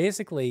Paul, is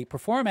basically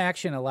perform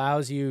action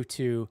allows you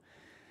to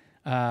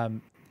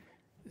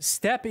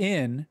step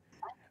in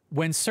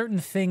when certain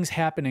things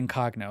happen in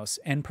Cognos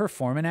and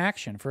perform an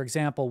action. For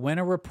example, when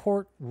a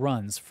report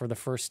runs for the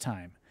first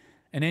time,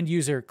 an end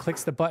user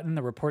clicks the button,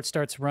 the report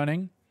starts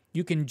running.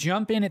 You can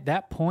jump in at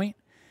that point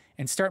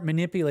and start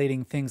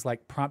manipulating things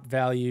like prompt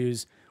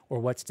values or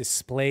what's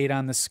displayed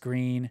on the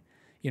screen,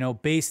 you know,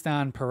 based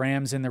on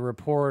params in the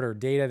report or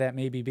data that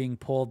may be being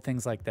pulled,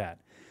 things like that.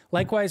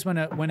 Likewise, when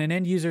an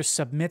end user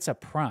submits a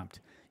prompt,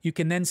 you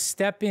can then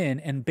step in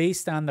and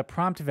based on the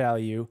prompt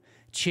value,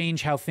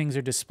 change how things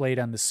are displayed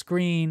on the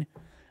screen,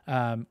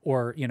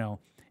 or, you know,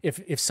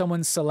 if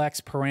someone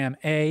selects param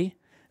A,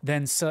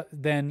 then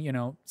you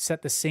know,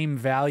 set the same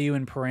value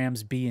in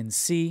params B and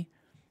C,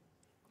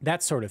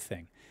 that sort of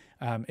thing.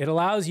 It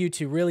allows you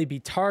to really be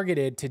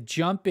targeted to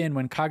jump in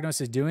when Cognos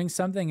is doing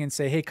something and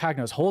say, hey,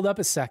 Cognos, hold up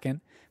a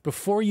second.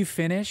 Before you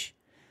finish,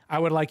 I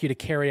would like you to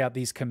carry out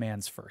these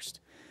commands first.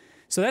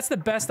 So that's the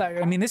best.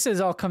 I mean, this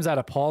all comes out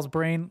of Paul's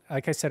brain.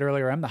 Like I said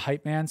earlier, I'm the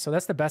hype man. So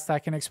that's the best I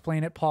can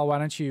explain it. Paul, why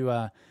don't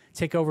you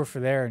take over for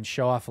there and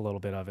show off a little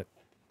bit of it?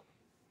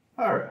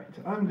 All right.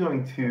 I'm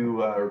going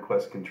to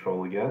request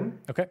control again.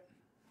 Okay.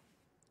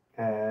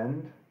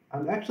 And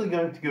I'm actually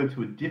going to go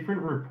to a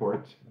different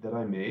report that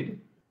I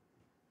made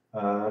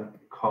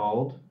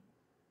called,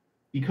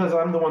 because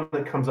I'm the one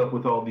that comes up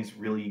with all these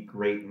really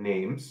great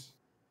names,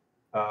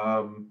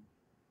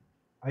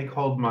 I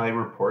called my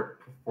report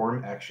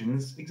Perform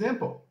Actions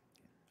Example.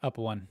 Up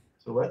one.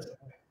 So let's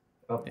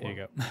up There one.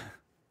 you go.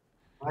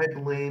 I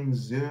blame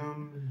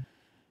Zoom.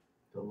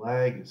 The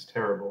lag is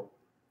terrible.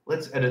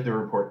 Let's edit the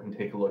report and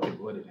take a look at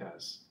what it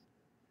has.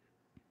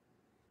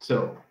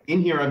 So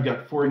in here, I've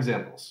got 4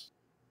 examples.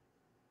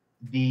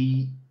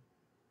 The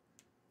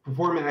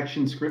perform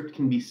action script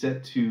can be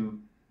set to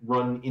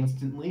run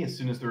instantly as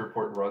soon as the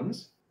report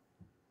runs.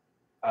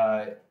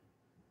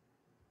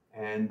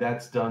 And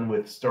that's done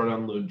with start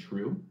on load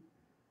true.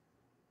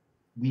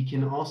 We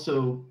can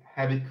also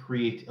have it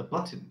create a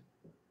button.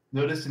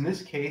 Notice in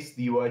this case,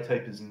 the UI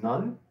type is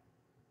none.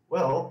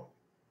 Well,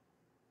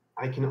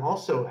 I can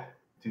also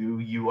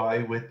do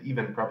UI with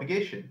event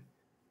propagation.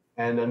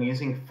 And I'm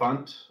using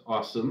font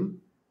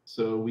awesome.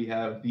 So we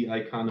have the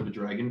icon of a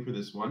dragon for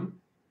this one.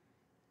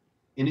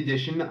 In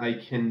addition, I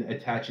can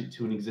attach it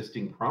to an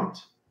existing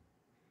prompt.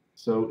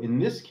 So in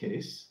this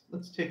case,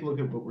 let's take a look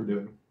at what we're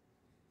doing.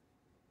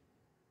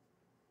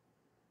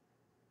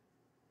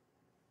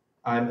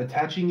 I'm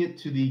attaching it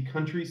to the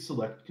country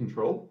select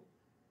control.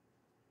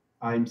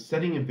 I'm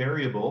setting a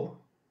variable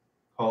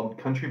called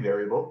country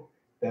variable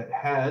that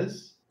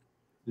has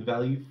the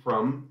value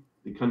from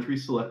the country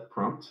select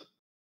prompt.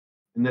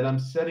 And then I'm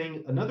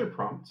setting another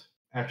prompt,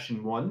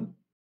 action 1,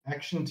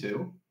 action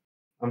 2.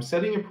 I'm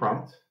setting a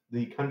prompt,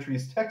 the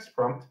country's text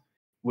prompt,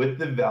 with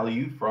the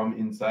value from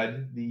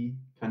inside the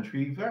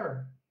country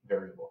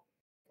variable.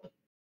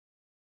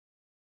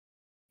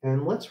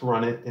 And let's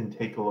run it and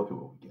take a look at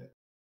what we get.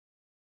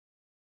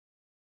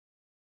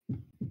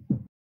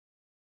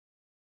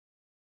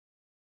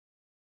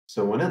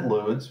 So when it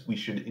loads, we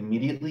should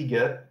immediately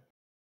get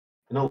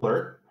an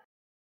alert.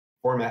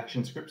 Perform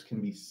action scripts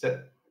can be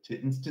set to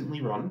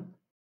instantly run.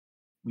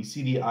 We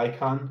see the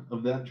icon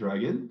of that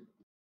dragon.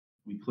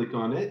 We click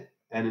on it,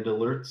 and it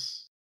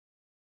alerts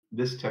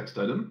this text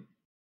item.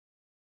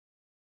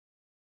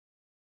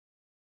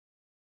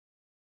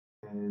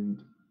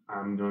 And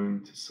I'm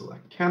going to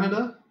select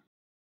Canada.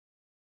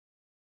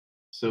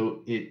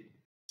 So it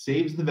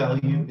saves the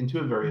value into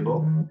a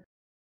variable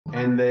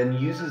and then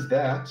uses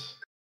that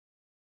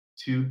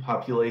to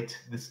populate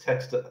this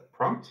text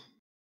prompt.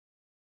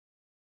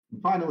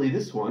 And finally,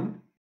 this one,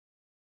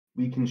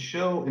 we can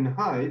show and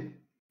hide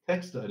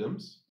text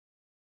items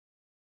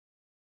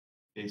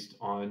based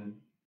on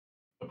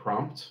a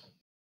prompt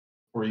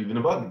or even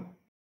a button.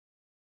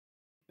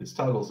 This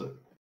toggles it.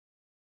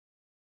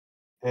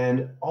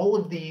 And all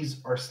of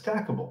these are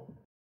stackable.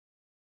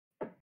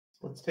 So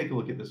let's take a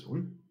look at this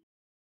one.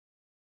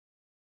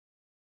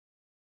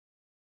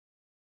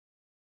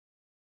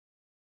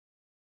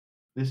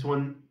 This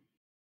one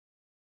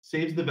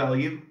saves the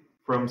value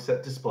from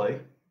set display,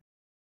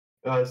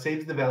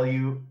 saves the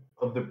value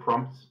of the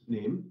prompt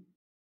name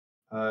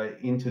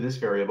into this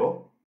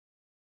variable.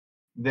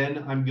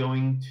 Then I'm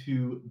going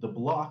to the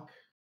block.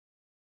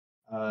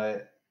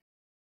 I'm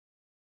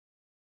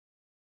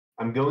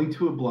going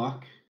to a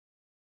block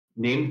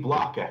named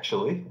block,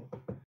 actually,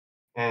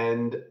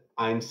 and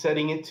I'm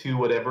setting it to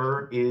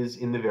whatever is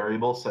in the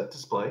variable set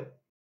display.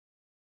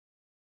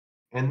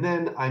 And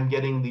then I'm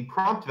getting the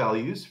prompt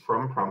values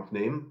from prompt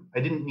name. I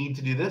didn't need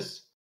to do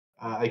this.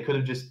 I could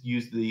have just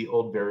used the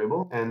old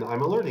variable, and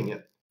I'm alerting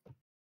it.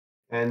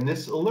 And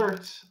this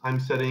alert I'm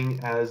setting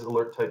as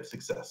alert type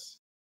success.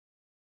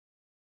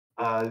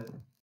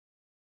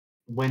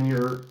 When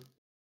you're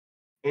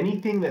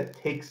anything that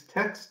takes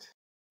text,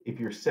 if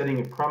you're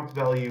setting a prompt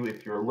value,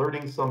 if you're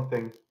alerting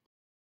something,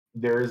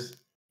 there's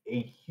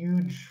a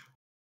huge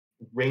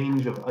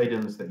range of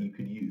items that you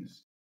could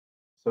use.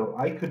 So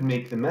I could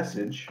make the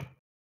message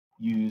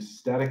use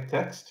static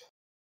text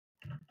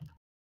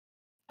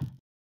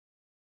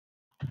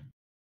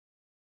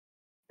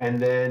and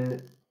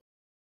then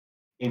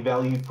a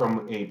value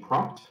from a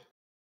prompt.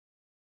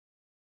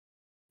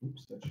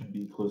 Oops, that should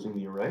be closing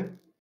the array.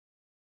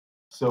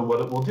 So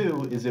what it will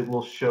do is it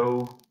will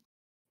show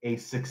a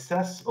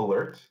success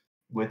alert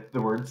with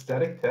the word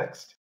static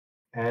text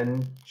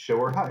and show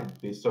or hide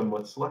based on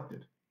what's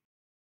selected.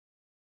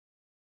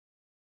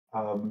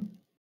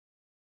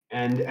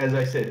 And as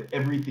I said,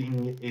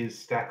 everything is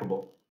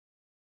stackable.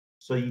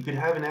 So you could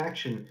have an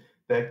action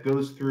that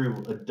goes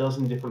through a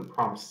dozen different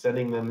prompts,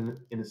 setting them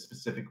in a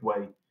specific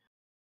way.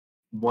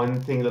 One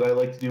thing that I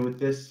like to do with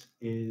this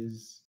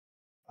is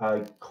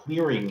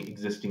clearing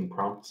existing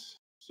prompts.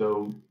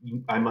 So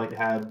I might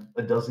have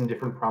a dozen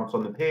different prompts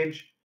on the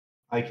page.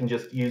 I can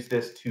just use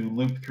this to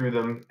loop through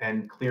them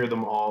and clear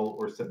them all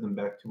or set them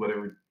back to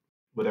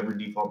whatever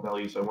default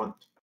values I want.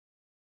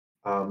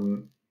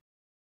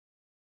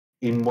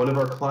 In one of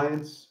our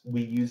clients,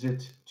 we use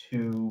it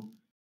to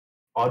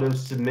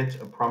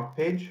auto-submit a prompt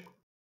page.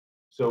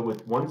 So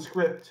with one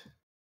script,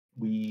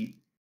 we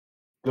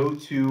go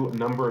to a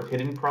number of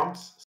hidden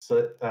prompts,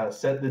 set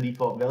the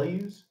default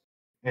values,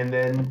 and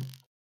then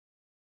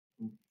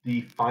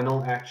the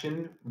final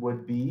action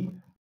would be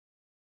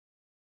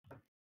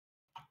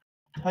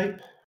type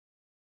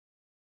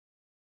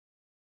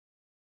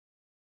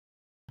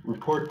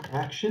report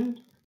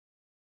action,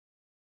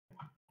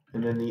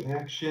 and then the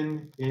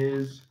action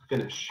is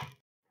finish.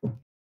 I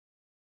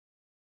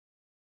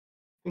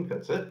think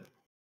that's it.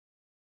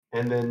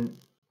 And then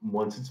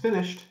once it's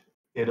finished,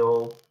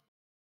 it'll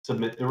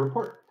submit the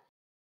report.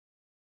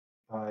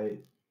 I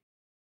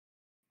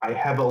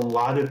have a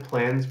lot of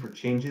plans for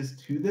changes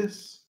to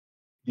this.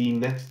 The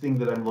next thing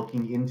that I'm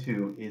looking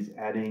into is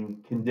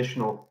adding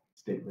conditional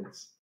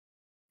statements.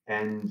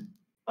 And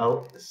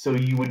so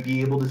you would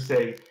be able to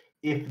say,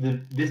 if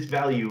this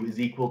value is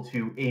equal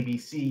to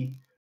ABC,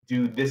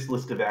 do this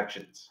list of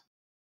actions.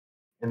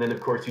 And then, of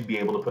course, you'd be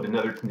able to put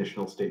another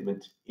conditional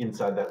statement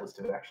inside that list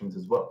of actions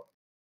as well.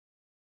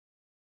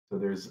 So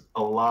there's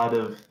a lot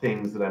of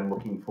things that I'm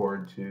looking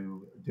forward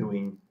to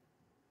doing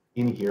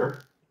in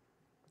here.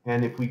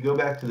 And if we go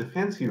back to the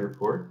fancy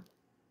report,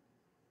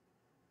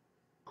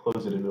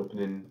 close it and open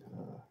in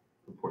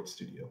Report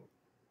Studio,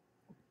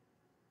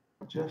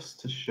 just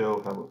to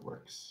show how it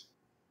works.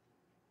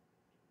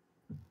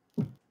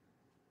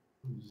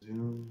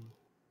 Zoom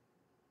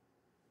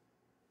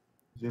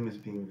is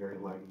being very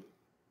laggy.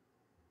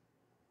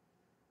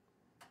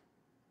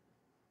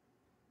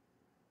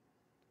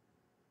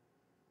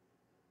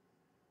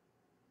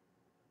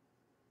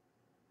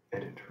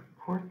 Edit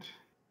report.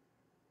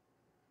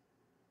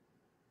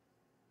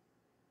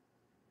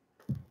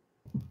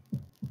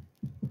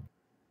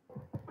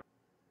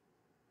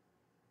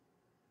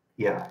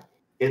 Yeah,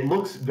 it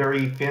looks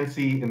very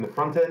fancy in the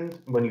front end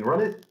when you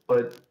run it,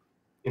 but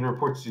in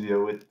Report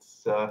Studio,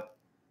 it's a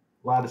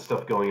lot of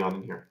stuff going on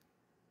in here.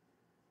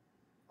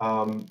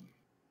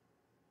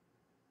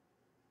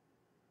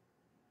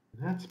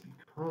 That's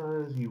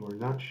because you are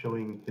not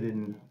showing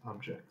hidden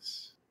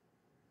objects.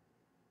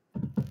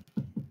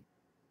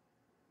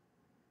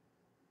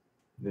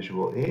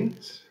 Visual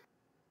aids.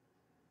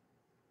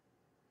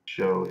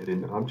 Show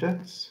hidden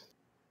objects.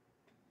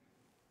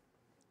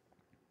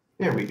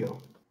 There we go.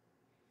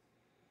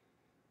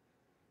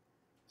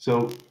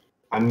 So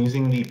I'm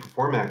using the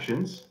perform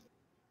actions.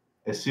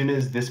 As soon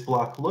as this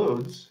block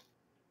loads,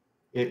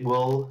 it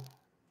will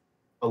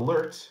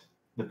alert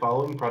the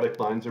following product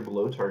lines are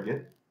below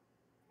target.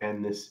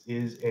 And this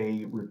is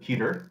a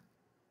repeater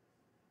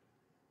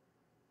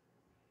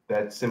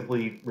that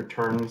simply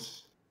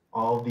returns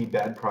all the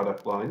bad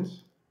product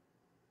lines.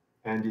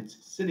 And it's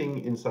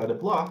sitting inside a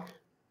block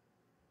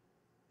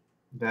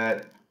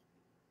that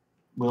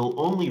will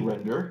only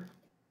render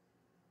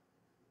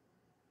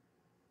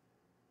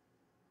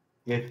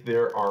if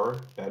there are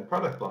bad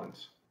product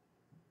lines.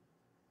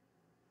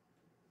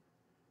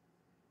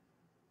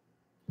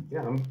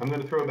 Yeah, I'm going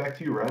to throw it back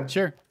to you, Ryan.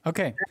 Sure.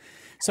 Okay.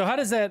 So how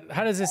does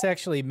this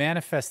actually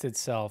manifest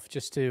itself?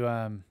 Just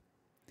to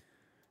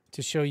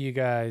show you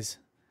guys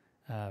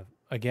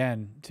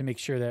again, to make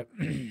sure that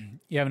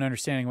you have an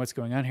understanding of what's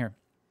going on here.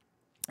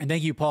 And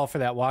thank you, Paul, for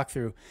that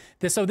walkthrough.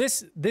 This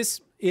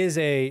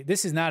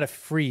is not a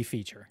free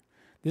feature.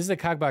 This is a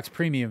CogBox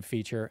Premium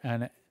feature,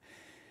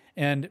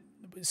 and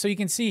so you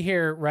can see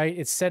here, right?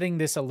 It's setting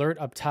this alert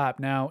up top.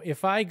 Now,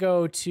 if I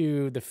go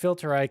to the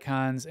filter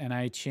icons and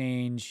I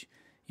change,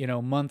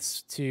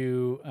 months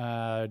to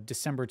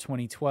December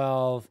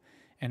 2012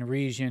 and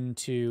region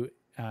to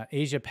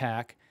Asia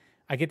Pac,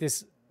 I get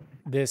this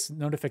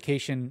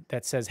notification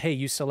that says, "Hey,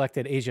 you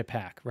selected Asia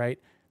Pac," right?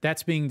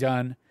 That's being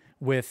done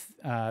with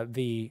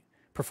the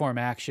perform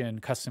action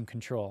custom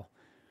control.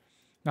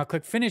 Now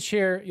click finish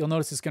here. You'll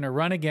notice it's going to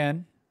run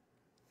again.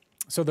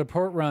 So the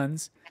report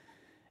runs,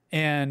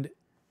 and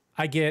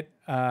I get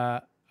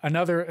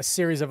another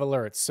series of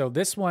alerts. So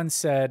this one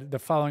said the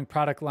following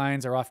product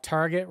lines are off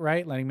target,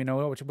 right? Letting me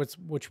know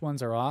which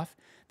ones are off.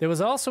 There was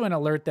also an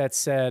alert that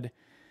said,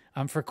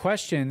 for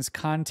questions,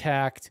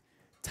 contact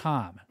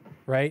Tom,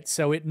 right?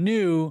 So it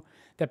knew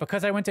that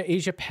because I went to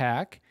Asia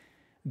Pac,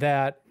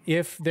 that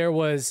if there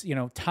was,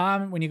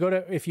 Tom, when you go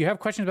to, if you have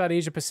questions about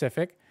Asia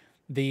Pacific,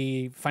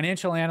 the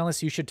financial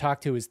analyst you should talk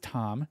to is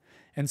Tom.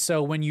 And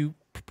so when you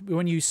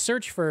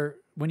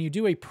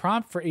do a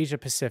prompt for Asia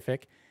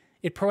Pacific,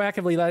 it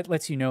proactively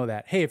lets you know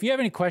that, hey, if you have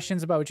any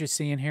questions about what you're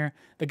seeing here,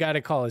 the guy to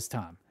call is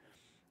Tom.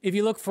 If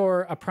you look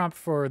for a prompt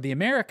for the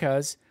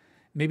Americas,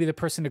 maybe the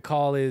person to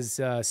call is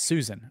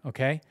Susan,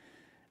 okay?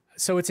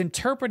 So it's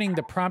interpreting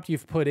the prompt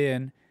you've put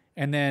in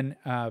and then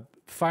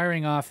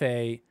firing off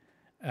an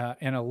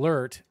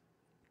alert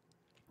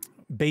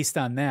based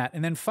on that.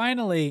 And then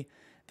finally,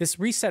 this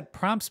reset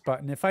prompts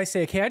button, if I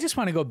say, okay, I just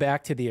want to go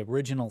back to the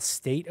original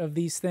state of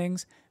these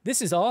things,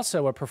 this is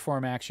also a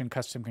perform action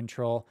custom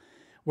control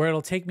where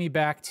it'll take me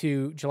back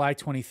to July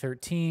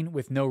 2013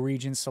 with no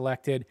region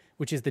selected,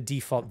 which is the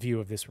default view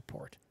of this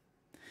report.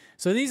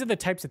 So these are the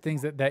types of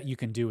things that you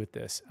can do with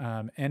this.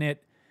 And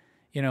it,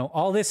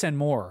 all this and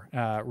more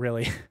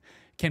really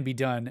can be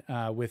done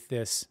with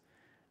this,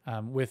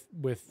 with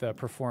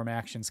Perform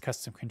Actions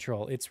custom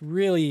control. It's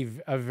really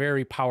a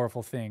very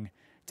powerful thing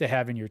to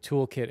have in your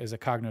toolkit as a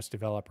Cognos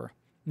developer.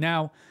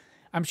 Now,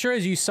 I'm sure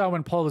as you saw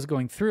when Paul was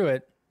going through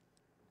it,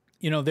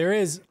 there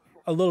is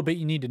a little bit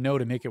you need to know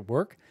to make it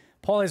work.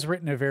 Paul has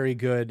written a very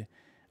good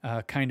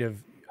kind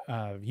of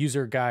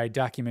user guide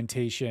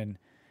documentation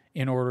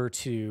in order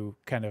to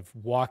kind of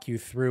walk you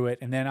through it.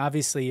 And then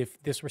obviously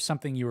if this were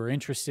something you were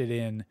interested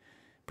in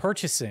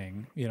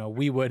purchasing,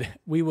 we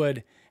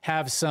would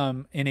have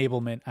some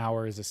enablement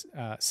hours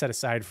set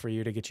aside for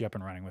you to get you up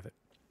and running with it.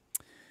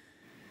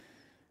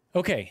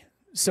 Okay,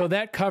 so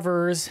that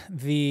covers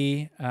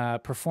the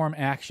perform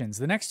actions.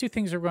 The next two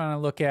things we're going to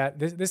look at,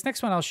 this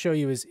next one I'll show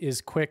you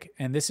is quick,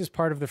 and this is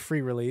part of the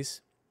free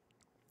release,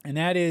 and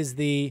that is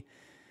the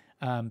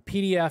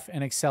PDF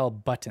and Excel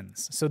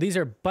buttons. So these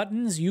are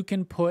buttons you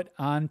can put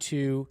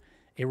onto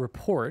a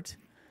report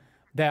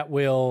that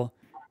will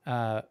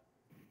create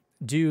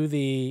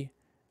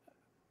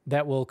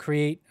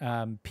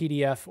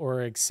PDF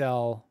or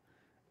Excel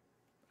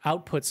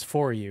outputs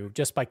for you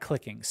just by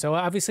clicking. So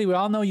obviously we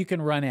all know you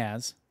can run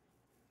as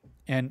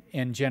and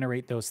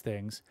generate those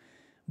things.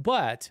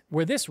 But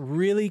where this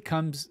really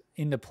comes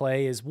into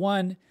play is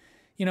one,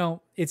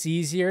 it's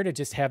easier to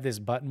just have this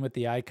button with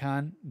the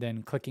icon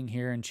than clicking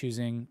here and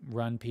choosing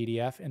run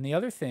PDF. And the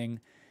other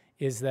thing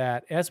is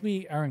that as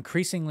we are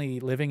increasingly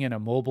living in a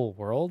mobile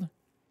world,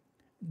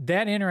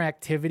 that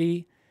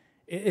interactivity,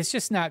 it's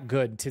just not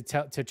good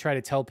to try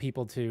to tell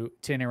people to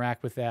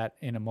interact with that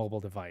in a mobile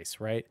device,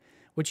 right?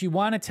 What you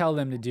want to tell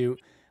them to do,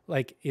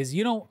 is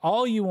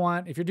all you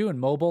want, if you're doing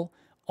mobile,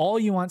 all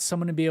you want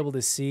someone to be able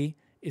to see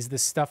is the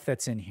stuff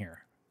that's in here.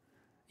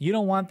 You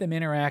don't want them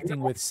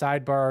interacting with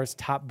sidebars,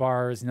 top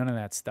bars, none of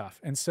that stuff.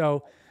 And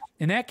so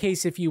in that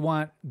case, if you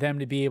want them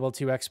to be able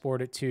to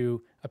export it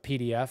to a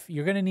PDF,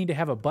 you're going to need to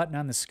have a button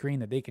on the screen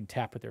that they can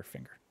tap with their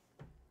finger.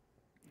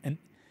 And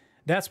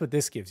that's what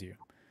this gives you.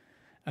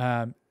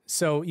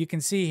 So you can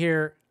see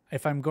here,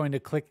 if I'm going to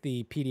click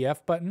the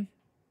PDF button,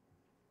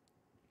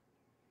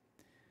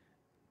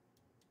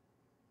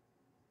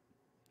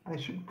 I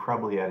should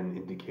probably add an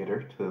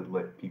indicator to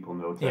let people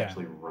know it's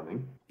actually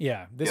running.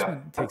 Yeah, this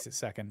one takes a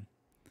second,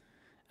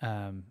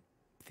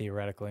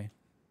 theoretically.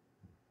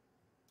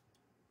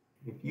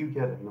 If you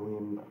get 1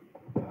 million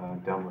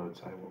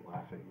downloads, I will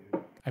laugh at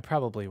you. I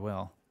probably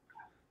will.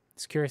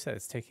 It's curious that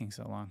it's taking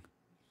so long.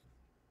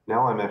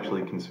 Now I'm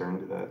actually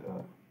concerned that,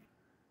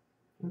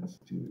 let's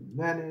do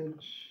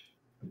manage,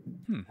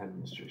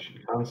 administration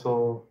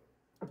console.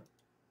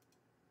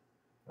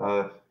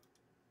 Try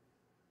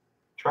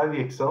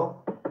the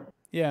Excel.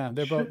 Yeah,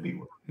 they're both,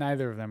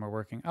 neither of them are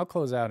working. I'll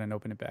close out and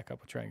open it back up.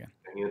 We'll try again.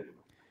 Dang it.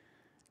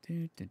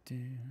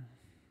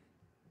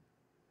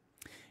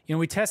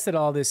 We tested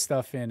all this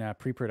stuff in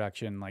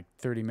pre-production like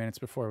 30 minutes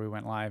before we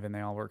went live, and they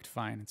all worked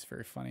fine. It's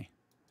very funny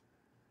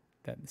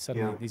that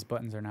suddenly these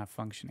buttons are not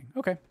functioning.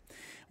 Okay.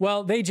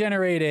 Well, they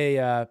generate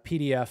a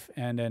PDF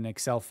and an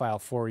Excel file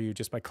for you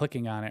just by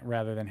clicking on it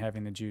rather than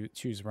having to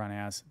choose run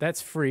as.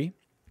 That's free.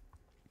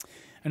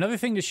 Another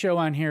thing to show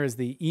on here is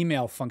the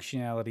email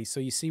functionality. So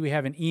you see we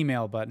have an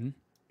email button,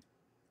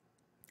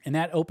 and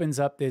that opens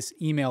up this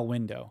email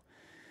window.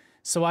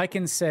 So I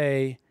can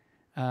say,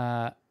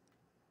 Sonny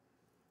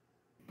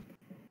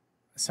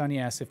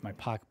asked if my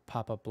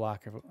pop-up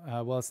blocker,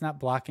 well, it's not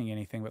blocking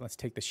anything, but let's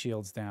take the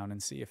shields down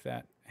and see if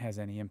that has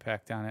any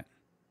impact on it.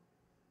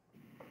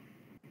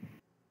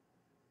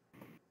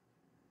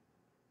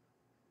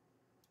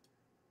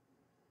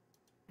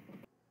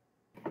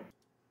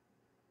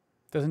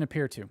 Doesn't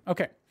appear to.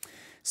 Okay.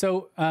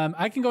 So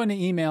I can go into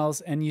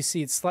emails, and you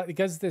see it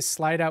does this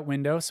slide out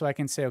window. So I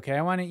can say, okay,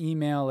 I want to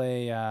email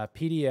a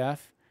PDF,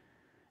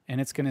 and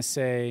it's going to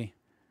say,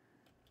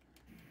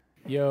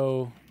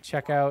 yo,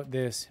 check out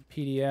this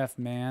PDF,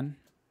 man.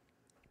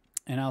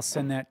 And I'll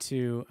send that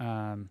to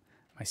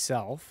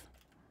myself.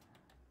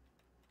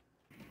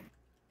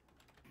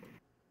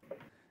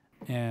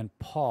 And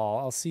Paul,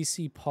 I'll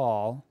CC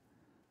Paul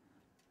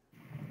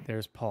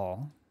There's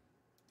Paul.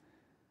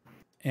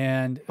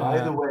 And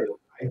by the way,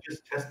 I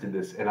just tested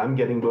this, and I'm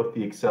getting both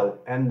the Excel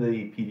and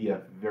the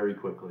PDF very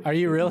quickly. Are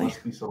you really?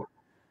 Must be something.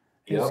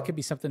 This could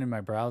be something in my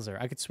browser.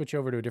 I could switch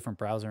over to a different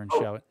browser and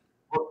show it.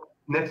 Well,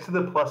 next to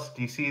the plus,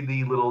 do you see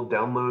the little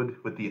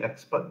download with the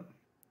X button?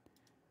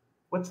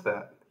 What's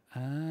that?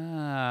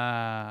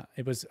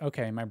 It was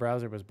okay. My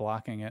browser was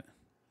blocking it.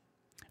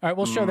 All right,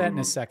 we'll show that in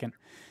a second.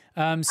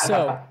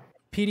 So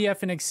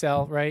PDF and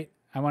Excel, right?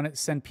 I want to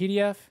send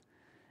PDF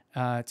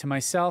to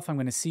myself. I'm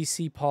going to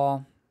CC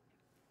Paul,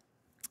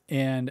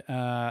 and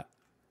I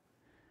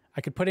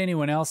could put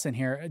anyone else in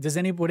here.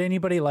 Would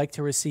anybody like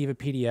to receive a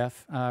PDF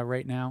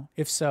right now?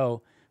 If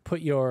so,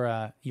 put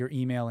your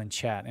email in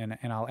chat, and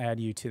I'll add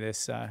you to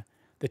this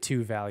the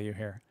 2 value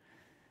here.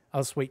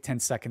 I'll just wait 10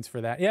 seconds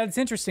for that. Yeah, it's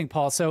interesting,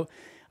 Paul. So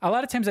a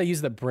lot of times I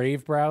use the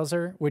Brave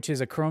browser, which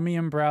is a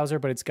Chromium browser,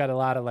 but it's got a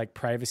lot of like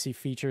privacy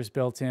features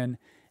built in.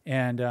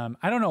 And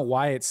I don't know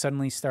why it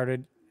suddenly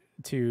started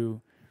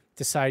to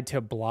decide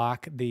to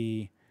block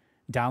the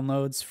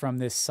downloads from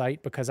this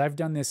site, because I've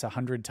done this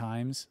 100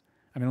 times.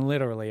 I mean,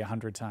 literally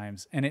 100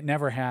 times, and it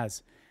never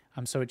has.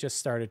 So it just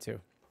started to.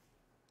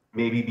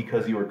 Maybe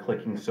because you were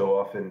clicking so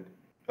often.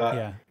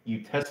 Yeah.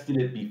 You tested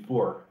it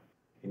before,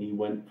 and you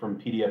went from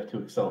PDF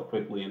to Excel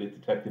quickly, and it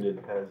detected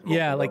it as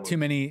yeah, like too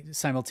many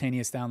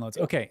simultaneous downloads.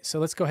 Okay, so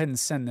let's go ahead and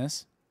send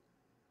this.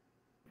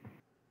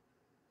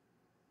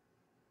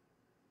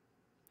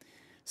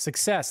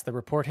 Success. The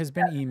report has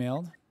been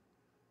emailed.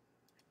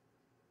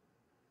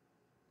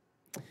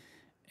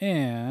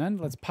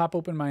 And let's pop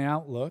open my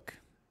Outlook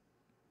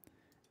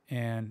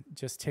and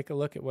just take a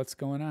look at what's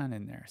going on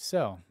in there.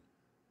 So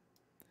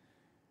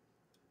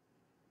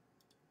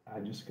I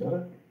just got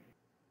it.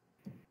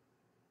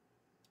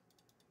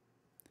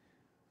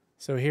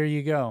 So here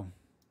you go.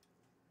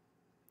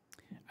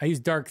 I use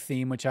dark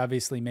theme, which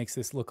obviously makes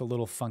this look a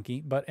little funky,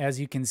 but as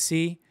you can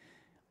see,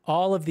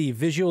 all of the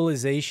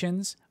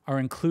visualizations are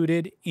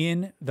included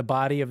in the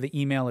body of the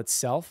email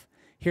itself.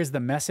 Here's the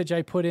message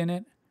I put in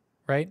it,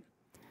 right?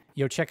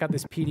 Yo, check out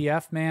this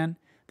PDF, man.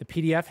 The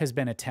PDF has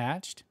been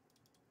attached.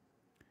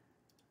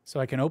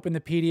 So I can open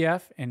the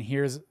PDF, and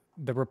here's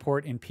the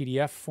report in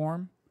PDF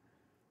form.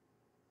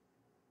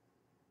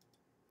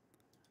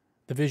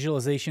 The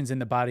visualizations in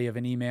the body of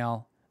an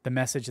email, the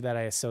message that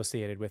I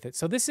associated with it.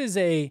 So this is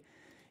a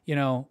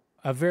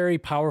very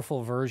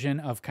powerful version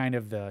of kind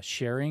of the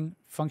sharing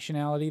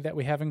functionality that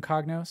we have in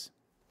Cognos.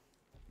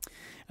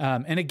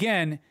 And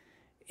again,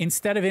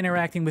 instead of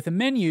interacting with a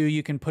menu,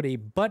 you can put a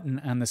button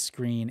on the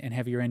screen and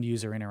have your end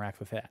user interact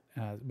with that,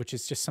 which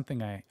is just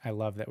something I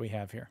love that we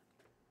have here.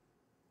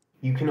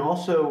 You can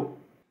also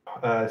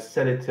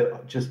set it to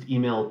just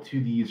email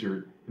to the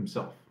user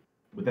himself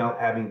without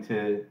having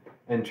to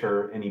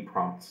enter any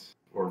prompts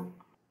or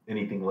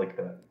anything like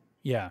that.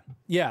 Yeah.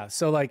 Yeah.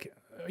 So like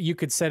you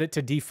could set it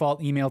to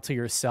default email to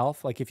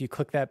yourself. Like if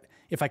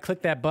I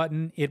click that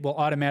button, it will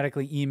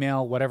automatically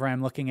email whatever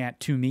I'm looking at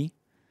to me.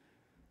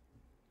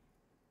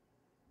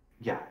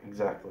 Yeah,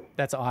 exactly.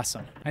 That's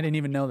awesome. I didn't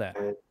even know that.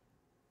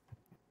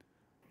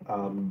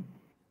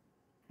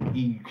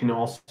 You can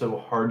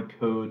also hard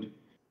code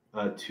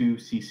to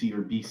CC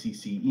or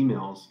BCC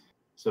emails.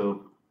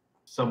 So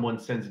someone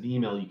sends an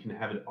email, you can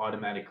have it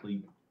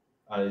automatically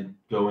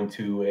go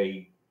into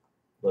an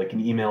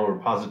email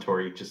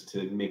repository just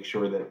to make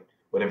sure that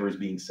whatever is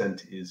being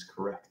sent is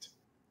correct.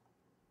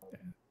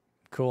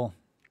 Cool.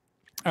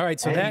 All right.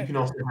 So and you can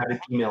also have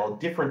it email a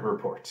different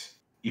report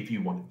if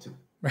you wanted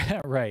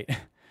to. Right.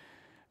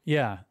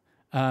 Yeah.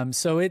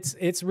 So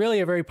it's really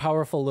a very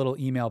powerful little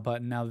email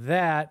button. Now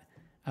that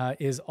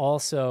is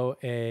also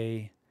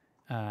a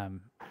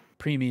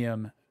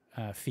premium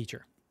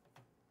feature.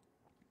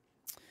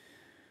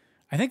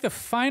 I think the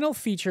final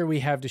feature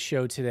we have to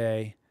show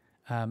today,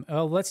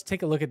 let's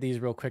take a look at these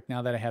real quick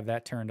now that I have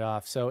that turned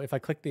off. So if I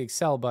click the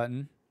Excel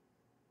button,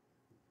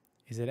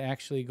 is it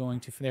actually going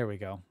to, there we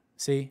go.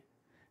 See,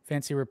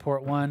 fancy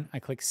report 1, I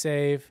click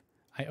save,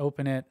 I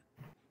open it,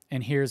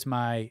 and here's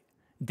my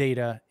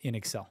data in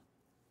Excel.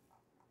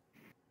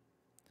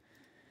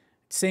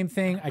 Same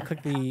thing, I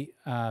click the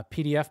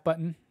PDF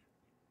button,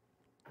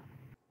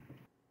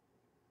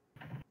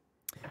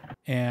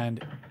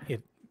 and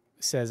it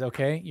says,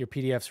 okay, your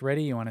PDF's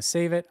ready, you want to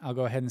save it, I'll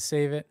go ahead and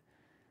save it.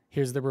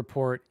 Here's the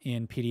report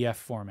in PDF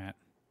format.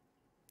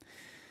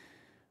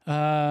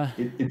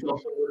 It's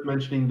also worth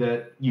mentioning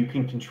that you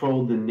can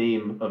control the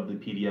name of the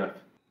PDF.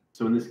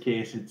 So in this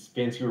case, it's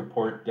fancy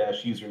report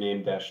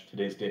 -username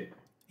 -today's date.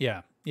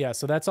 Yeah. Yeah.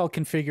 So that's all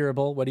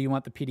configurable. What do you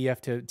want the PDF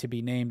to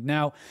be named?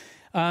 Now,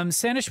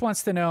 Sanish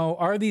wants to know,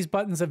 are these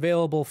buttons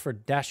available for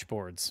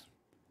dashboards?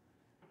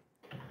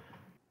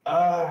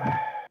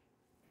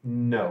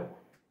 No,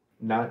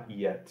 not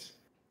yet.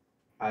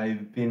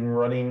 I've been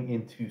running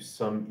into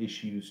some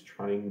issues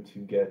trying to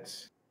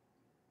get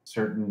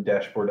certain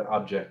dashboard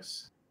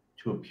objects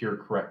to appear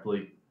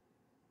correctly.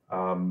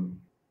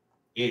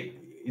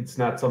 It's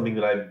not something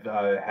that I've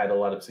had a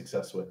lot of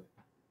success with.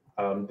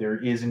 There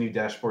is a new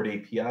dashboard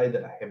API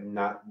that I have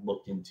not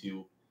looked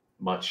into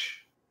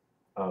much.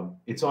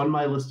 It's on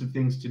my list of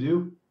things to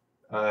do,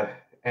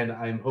 and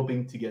I'm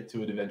hoping to get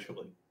to it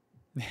eventually.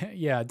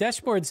 Yeah,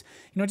 dashboards,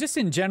 just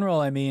in general,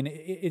 I mean,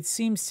 it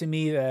seems to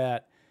me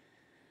that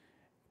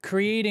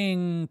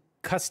creating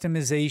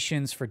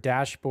customizations for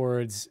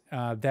dashboards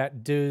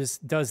that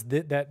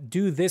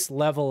do this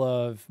level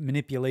of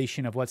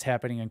manipulation of what's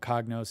happening in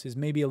Cognos is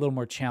maybe a little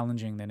more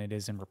challenging than it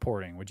is in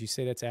reporting. Would you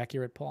say that's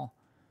accurate, Paul?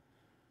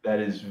 That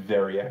is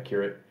very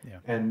accurate. Yeah.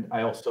 And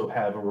I also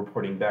have a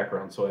reporting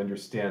background, so I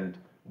understand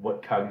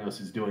what Cognos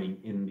is doing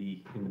in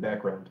the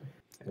background.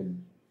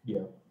 And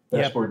yeah,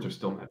 dashboards are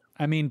still magic.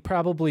 I mean,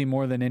 probably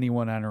more than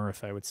anyone on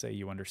earth, I would say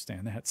you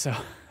understand that. So,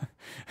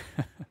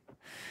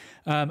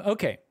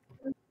 okay.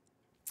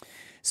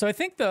 So I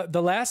think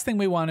the last thing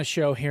we want to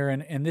show here,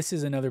 and this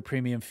is another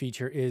premium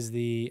feature, is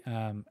the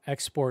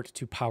export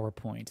to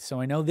PowerPoint.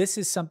 So I know this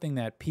is something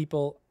that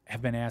people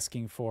have been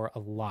asking for a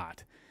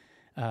lot.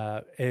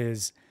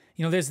 There's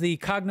the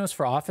Cognos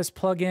for Office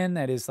plugin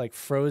that is like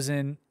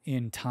frozen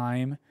in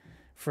time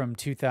from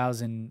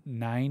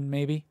 2009,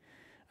 maybe.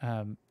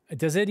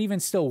 Does it even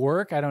still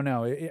work? I don't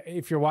know.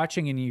 If you're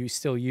watching and you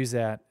still use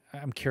that,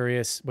 I'm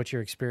curious what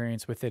your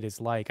experience with it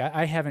is like.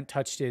 I haven't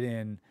touched it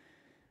in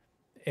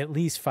at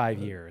least 5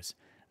 years,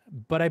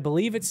 but I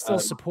believe it's still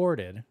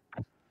supported.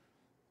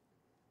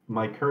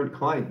 My current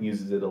client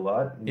uses it a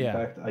lot. In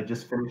fact, I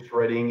just finished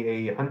writing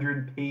a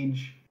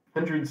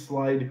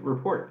 100-slide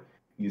report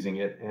using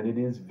it, and it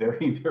is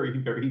very, very,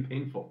 very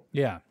painful.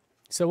 Yeah.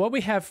 So what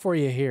we have for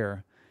you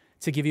here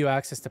to give you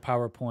access to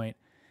PowerPoint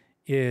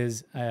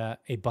is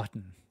a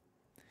button.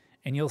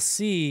 And you'll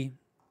see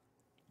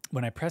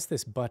when I press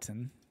this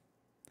button,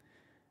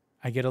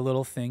 I get a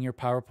little thing. Your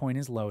PowerPoint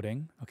is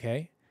loading.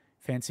 Okay.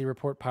 Fancy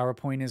report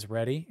PowerPoint is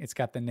ready. It's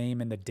got the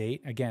name and the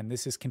date. Again,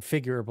 this is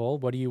configurable.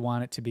 What do you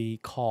want it to be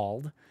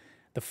called?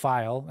 The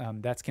file,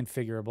 that's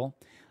configurable.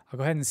 I'll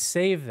go ahead and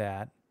save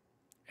that.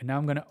 And now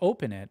I'm going to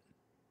open it.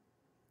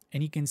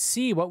 And you can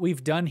see what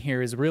we've done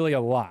here is really a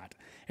lot.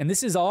 And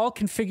this is all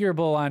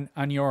configurable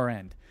on your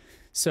end.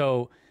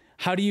 So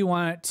how do you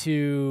want it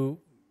to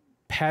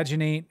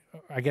paginate?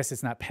 I guess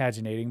it's not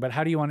paginating, but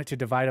how do you want it to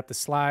divide up the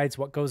slides?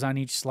 What goes on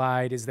each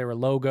slide? Is there a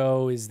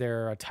logo? Is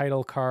there a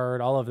title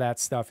card? All of that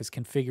stuff is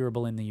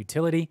configurable in the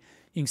utility.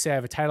 You can say I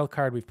have a title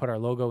card. We've put our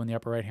logo in the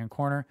upper right-hand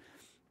corner.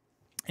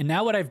 And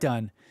now what I've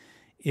done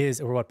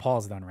is, or what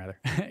Paul's done rather,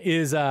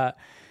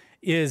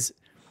 is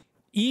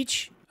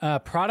each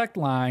product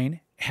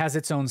line has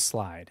its own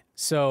slide.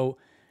 So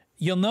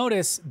you'll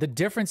notice the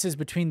differences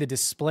between the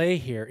display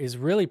here is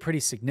really pretty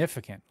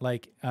significant.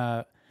 Like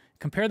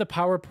compare the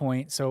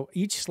PowerPoint. So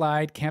each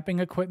slide, camping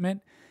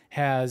equipment,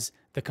 has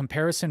the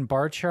comparison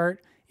bar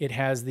chart. It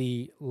has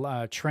the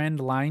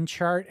trend line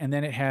chart, and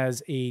then it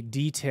has a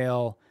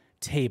detail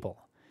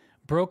table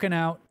broken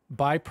out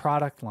by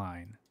product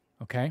line,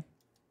 okay?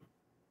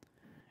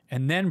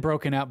 And then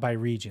broken out by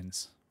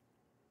regions.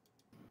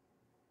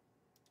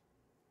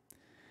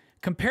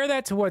 Compare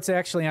that to what's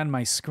actually on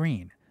my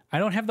screen. I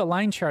don't have the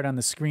line chart on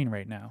the screen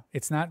right now.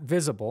 It's not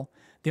visible.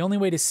 The only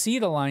way to see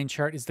the line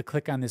chart is to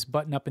click on this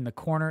button up in the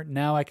corner.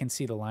 Now I can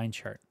see the line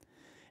chart.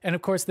 And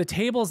of course, the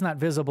table is not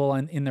visible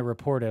in the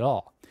report at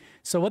all.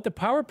 So what the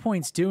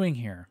PowerPoint's doing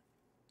here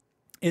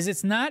is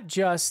it's not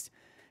just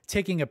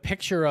taking a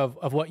picture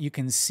of what you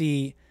can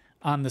see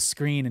on the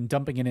screen and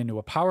dumping it into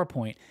a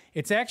PowerPoint.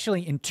 It's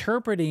actually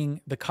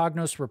interpreting the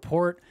Cognos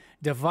report,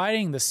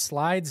 dividing the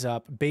slides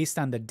up based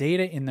on the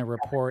data in the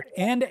report,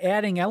 and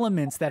adding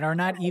elements that are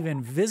not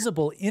even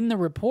visible in the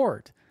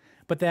report,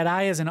 but that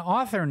I, as an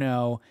author,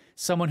 know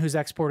someone who's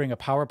exporting a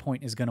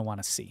PowerPoint is going to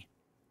want to see.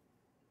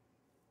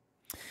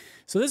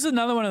 So this is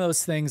another one of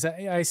those things.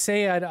 I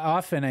say it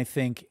often, I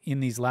think,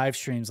 in these live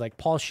streams, like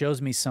Paul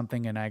shows me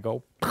something and I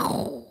go,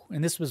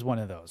 and this was one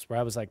of those where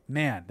I was like,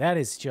 man, that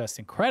is just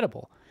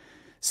incredible.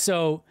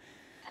 So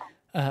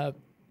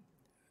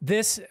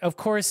this, of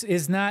course,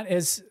 is not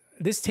as,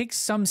 this takes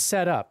some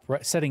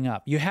setting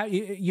up. You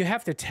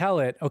have to tell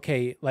it,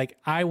 okay, like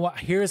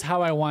here's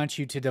how I want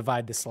you to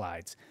divide the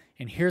slides,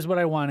 and here's what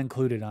I want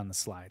included on the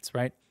slides,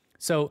 right?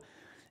 So,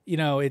 you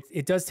know,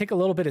 it does take a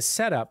little bit of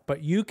setup,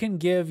 but you can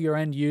give your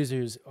end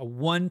users a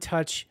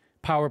one-touch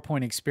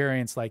PowerPoint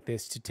experience like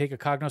this to take a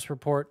Cognos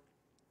report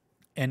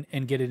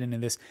and get it into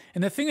this.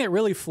 And the thing that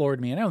really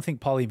floored me, and I don't think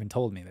Paul even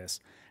told me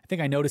this, I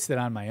think I noticed it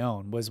on my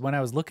own, was when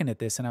I was looking at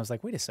this and I was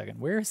like, wait a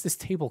second, where is this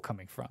table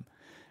coming from?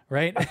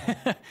 Right?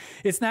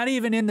 It's not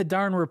even in the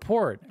darn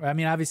report. I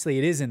mean, obviously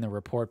it is in the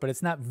report, but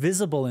it's not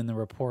visible in the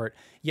report,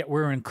 yet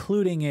we're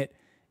including it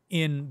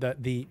in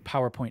the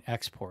PowerPoint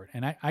export.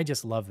 And I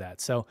just love that.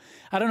 So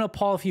I don't know,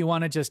 Paul, if you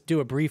want to just do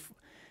a brief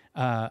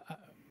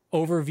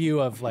overview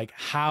of like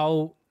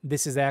how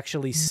this is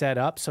actually set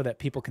up so that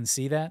people can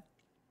see that.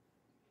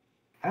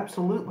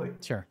 Absolutely.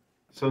 Sure.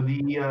 So I'm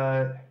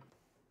going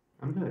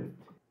to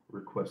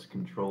request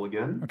control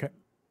again. Okay.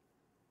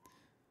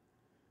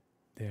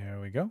 There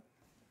we go.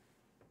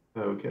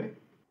 Okay.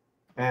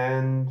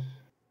 And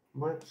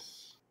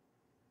let's,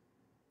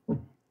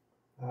 come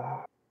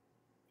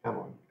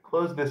on,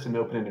 close this and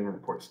open it in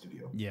Report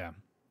Studio. Yeah.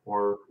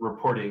 or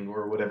reporting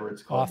or whatever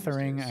it's called these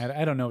Authoring. days.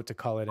 I don't know what to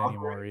call it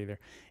anymore Authoring. either.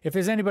 If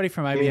there's anybody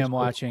from Change IBM protocol.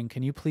 watching,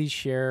 can you please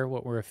share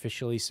what we're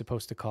officially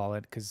supposed to call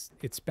it? Because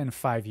it's been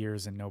 5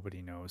 years and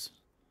nobody knows.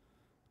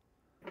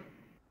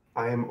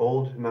 I am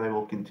old and I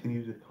will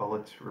continue to call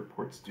it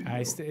Report Studio.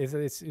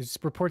 It's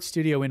Report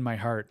Studio in my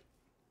heart.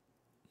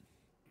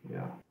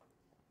 Yeah.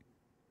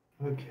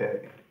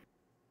 Okay.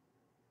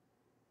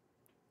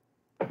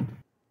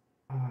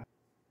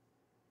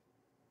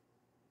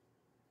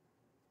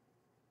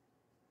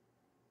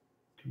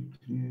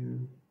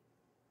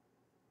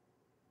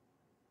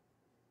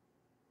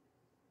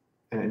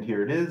 And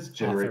here it is,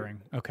 generate. Authoring.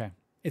 Okay.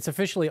 It's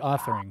officially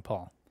authoring,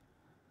 Paul.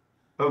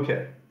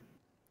 Okay.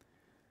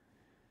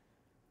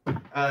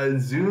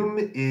 Zoom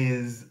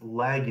is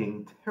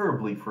lagging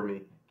terribly for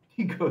me.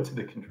 Can you go to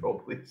the control,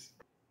 please?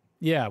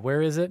 Yeah,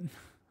 where is it?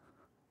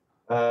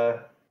 Oh,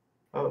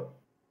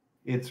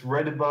 it's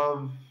right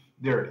above.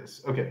 There it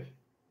is. Okay.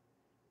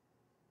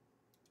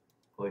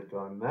 Click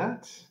on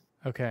that.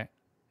 Okay.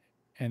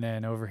 And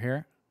then over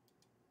here.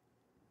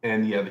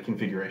 And yeah, the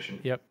configuration.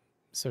 Yep.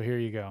 So here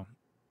you go.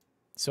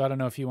 So I don't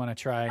know if you want to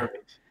try. All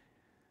right.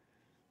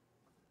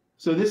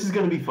 So this is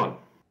going to be fun.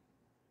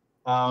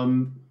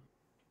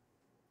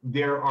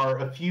 There are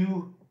a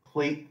few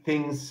plate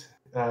things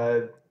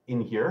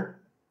in here.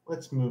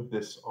 Let's move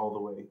this all the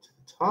way to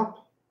the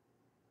top.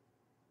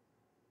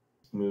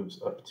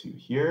 Moves up to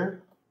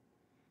here.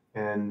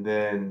 And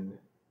then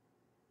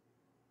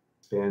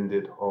expand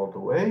it all the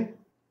way.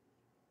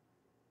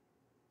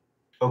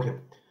 Okay.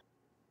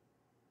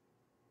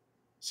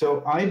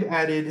 So I've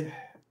added,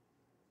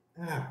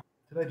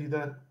 did I do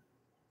that?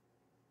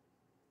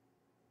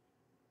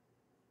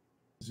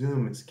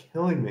 Zoom is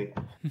killing me.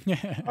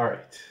 All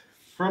right,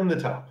 from the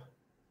top,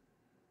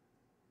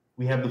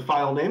 we have the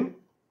file name,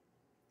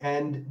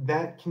 and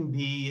that can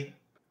be,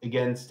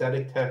 again,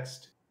 static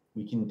text.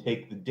 We can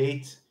take the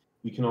date.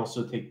 We can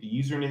also take the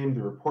username,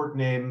 the report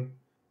name.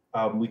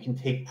 We can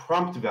take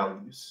prompt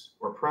values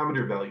or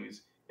parameter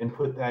values and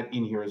put that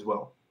in here as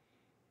well.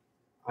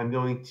 I'm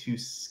going to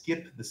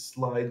skip the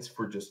slides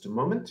for just a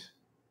moment.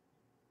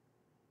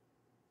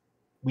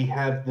 We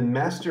have the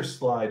master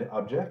slide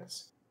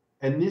objects,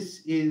 and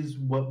this is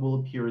what will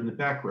appear in the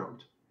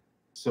background.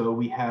 So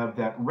we have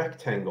that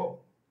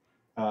rectangle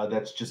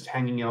that's just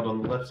hanging out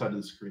on the left side of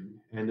the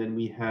screen, and then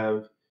we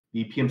have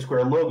the PM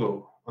Square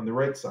logo on the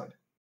right side.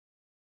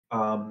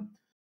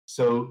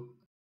 So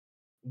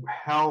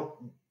how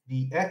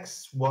the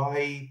X,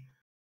 Y,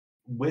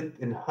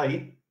 width, and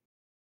height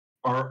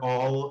are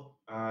all,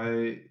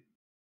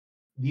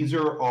 these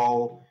are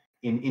all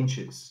in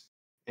inches.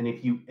 And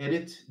if you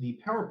edit the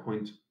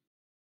PowerPoint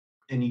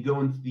and you go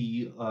into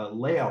the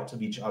layout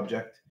of each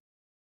object,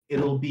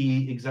 it'll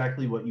be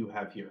exactly what you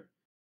have here.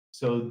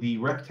 So the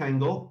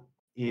rectangle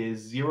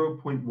is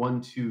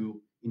 0.12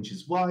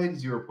 inches wide,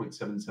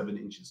 0.77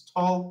 inches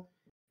tall,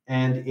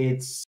 and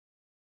it's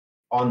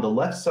on the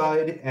left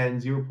side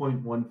and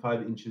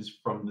 0.15 inches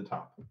from the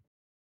top.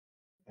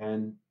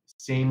 And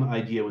same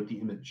idea with the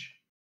image.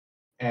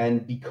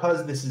 And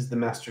because this is the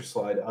master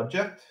slide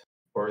object,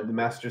 or the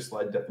master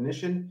slide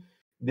definition,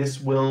 this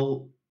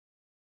will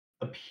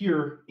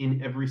appear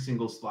in every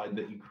single slide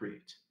that you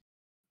create.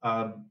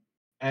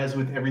 As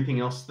with everything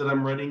else that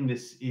I'm running,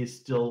 this is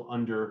still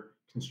under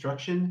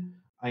construction.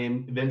 I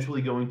am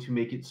eventually going to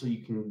make it so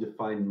you can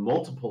define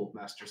multiple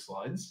master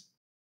slides,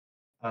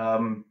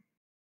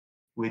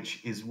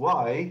 which is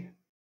why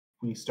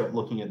when you start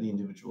looking at the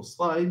individual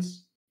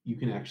slides, you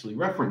can actually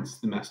reference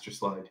the master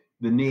slide,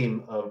 the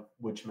name of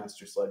which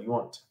master slide you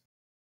want.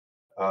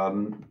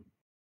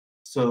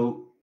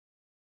 So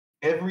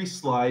every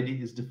slide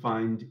is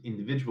defined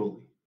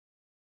individually.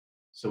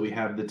 So we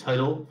have the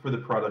title for the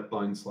product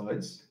line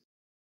slides.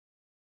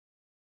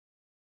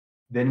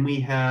 Then we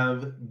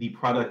have the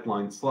product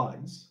line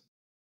slides.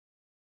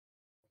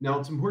 Now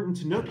it's important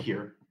to note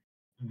here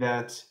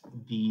that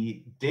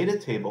the data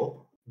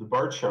table, the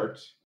bar chart,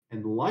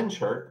 and the line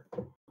chart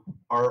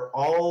are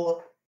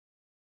all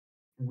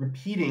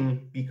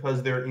repeating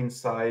because they're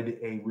inside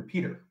a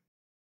repeater.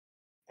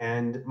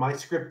 And my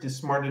script is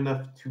smart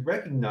enough to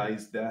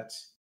recognize that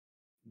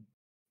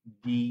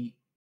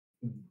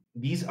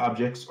these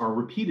objects are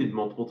repeated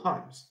multiple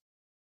times.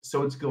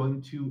 So it's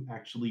going to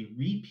actually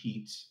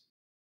repeat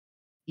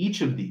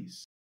each of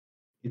these.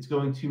 It's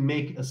going to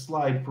make a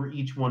slide for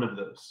each one of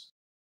those.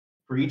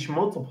 For each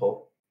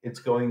multiple, it's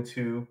going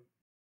to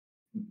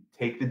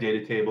take the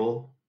data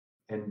table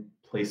and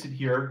place it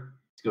here.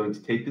 It's going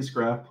to take this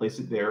graph, place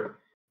it there,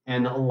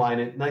 and align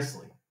it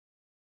nicely.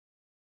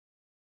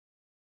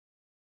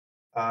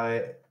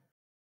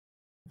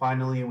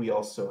 Finally, we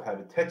also have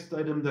a text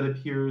item that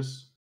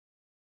appears.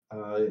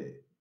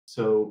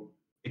 So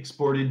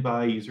exported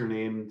by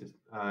username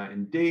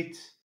and date.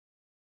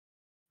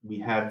 We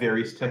have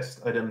various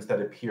text items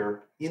that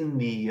appear in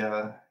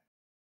the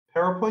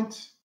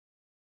PowerPoint.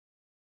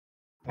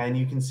 And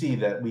you can see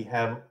that we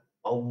have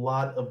a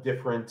lot of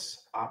different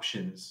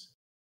options.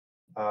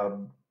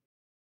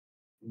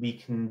 We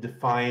can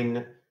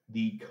define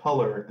the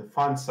color, the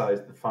font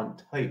size, the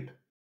font type.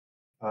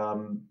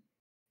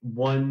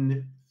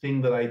 One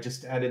thing that I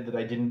just added that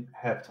I didn't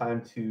have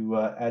time to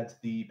add to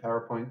the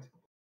PowerPoint,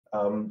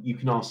 you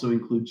can also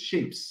include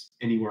shapes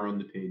anywhere on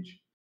the page.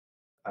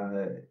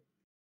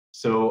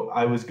 So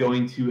I was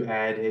going to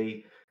add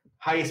a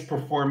highest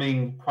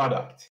performing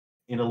product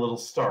in a little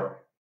star.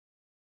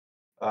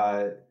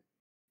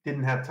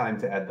 Didn't have time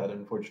to add that,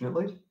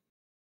 unfortunately.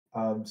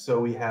 So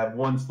we have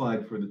one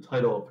slide for the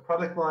title of the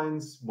product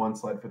lines, one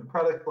slide for the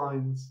product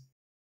lines,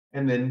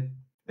 and then,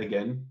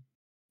 again,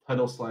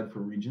 title slide for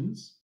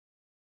regions.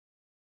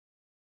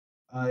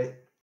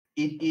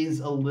 It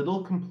is a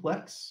little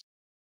complex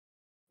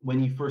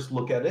when you first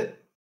look at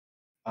it.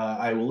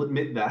 I will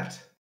admit that.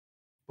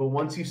 But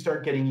once you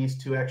start getting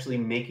used to actually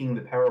making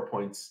the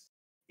PowerPoints,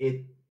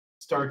 it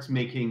starts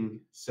making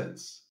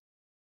sense.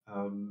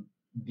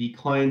 The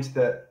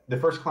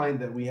first client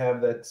that we have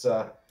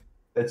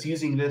that's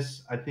using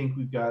this, I think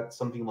we've got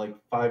something like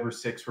 5 or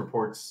 6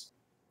 reports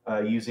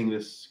using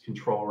this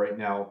control right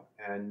now,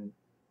 and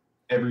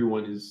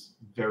everyone is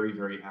very,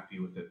 very happy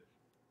with it.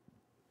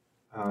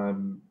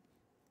 And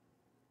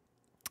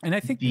I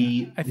think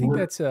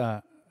that's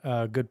a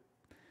good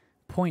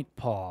point,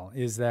 Paul,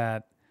 is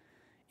that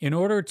in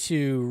order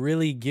to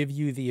really give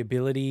you the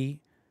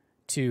ability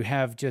to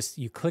have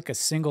you click a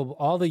single,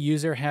 all the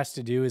user has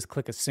to do is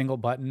click a single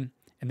button,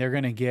 and they're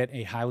going to get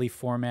a highly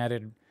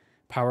formatted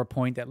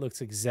PowerPoint that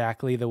looks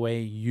exactly the way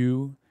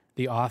you,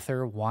 the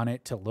author, want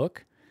it to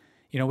look.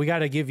 We got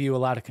to give you a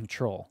lot of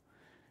control,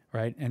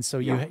 right? And so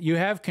you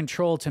have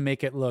control to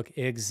make it look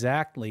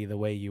exactly the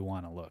way you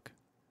want to look.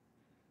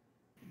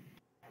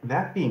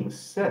 That being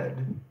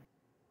said,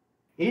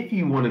 if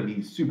you want to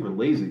be super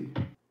lazy,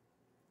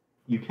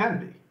 you can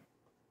be.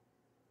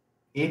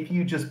 If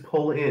you just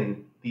pull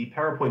in the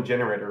PowerPoint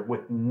generator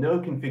with no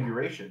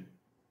configuration,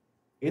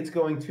 it's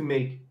going to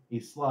make a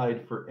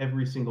slide for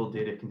every single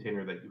data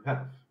container that you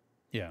have.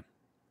 Yeah.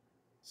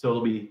 So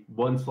it'll be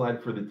one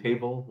slide for the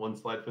table, one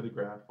slide for the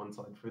graph, one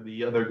slide for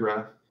the other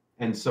graph,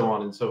 and so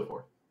on and so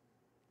forth.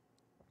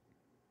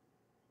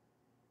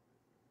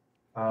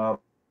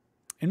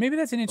 And maybe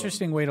that's an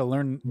interesting way to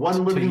learn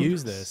to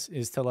use this,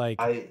 is to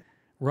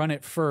run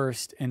it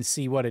first and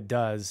see what it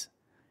does.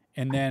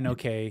 And then,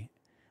 okay,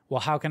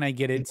 well, how can I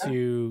get it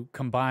to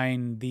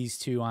combine these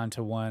two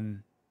onto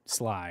one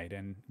slide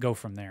and go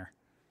from there?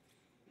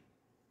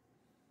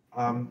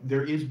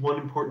 There is one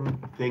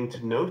important thing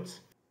to note,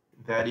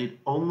 that it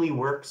only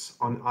works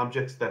on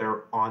objects that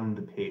are on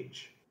the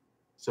page.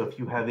 So if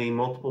you have a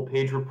multiple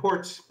page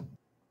report,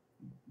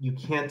 you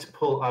can't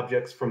pull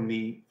objects from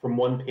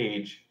one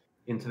page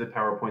into the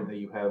PowerPoint that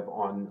you have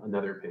on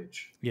another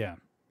page. Yeah.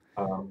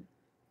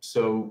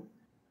 So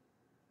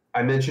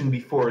I mentioned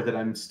before that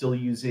I'm still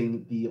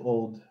using the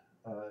old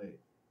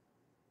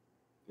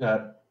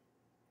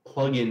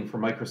plugin for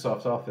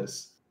Microsoft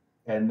Office,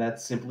 and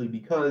that's simply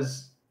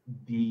because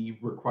the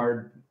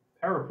required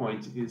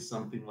PowerPoint is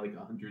something like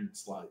 100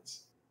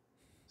 slides.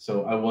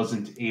 So I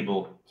wasn't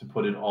able to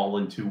put it all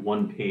into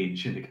one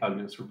page in the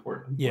Cognos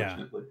report,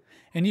 unfortunately. Yeah.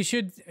 And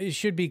it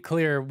should be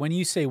clear, when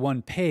you say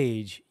one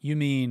page, you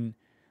mean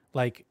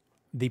like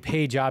the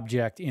page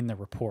object in the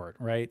report,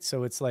 right?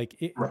 So it's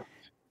like, Right.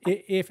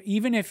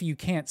 Even if you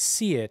can't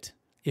see it,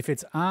 if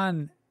it's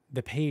on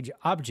the page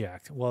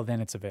object, well,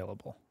 then it's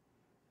available.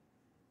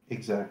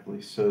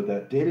 Exactly. So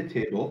that data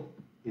table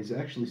is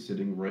actually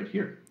sitting right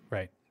here.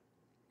 Right.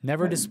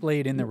 Never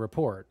displayed in the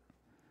report.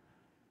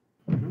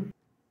 Mm-hmm.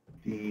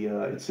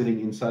 It's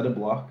sitting inside a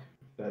block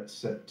that's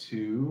set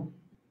to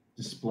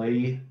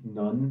display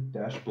none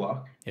 -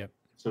 block. Yep.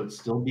 So it's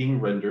still being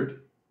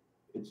rendered.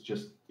 It's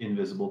just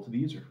invisible to the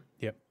user.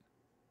 Yep.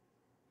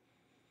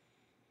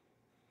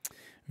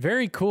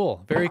 Very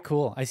cool. Very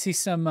cool. I see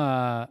some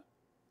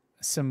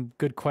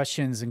good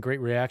questions and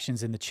great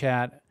reactions in the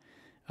chat.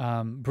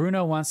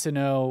 Bruno wants to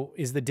know,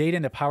 is the data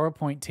in the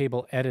PowerPoint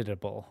table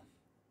editable?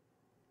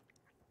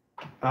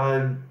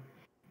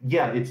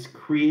 Yeah, it's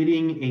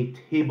creating a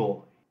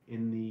table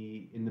in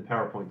the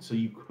PowerPoint, so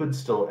you could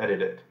still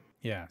edit it.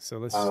 Yeah, so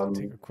let's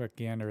take a quick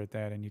gander at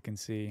that, and you can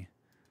see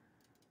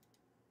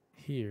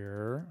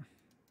here.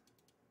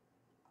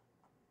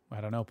 I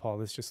don't know, Paul.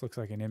 This just looks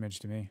like an image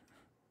to me.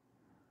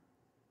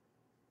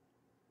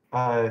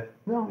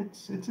 No,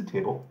 it's a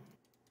table.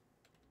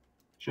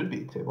 Should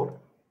be a table.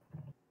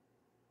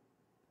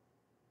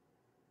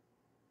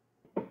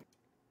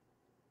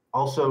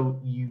 Also,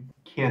 you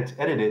can't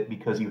edit it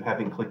because you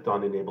haven't clicked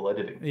on Enable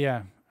Editing.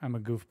 Yeah, I'm a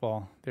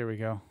goofball. There we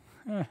go.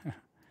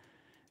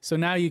 So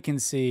now you can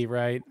see,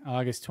 right,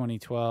 August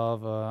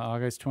 2012,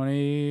 August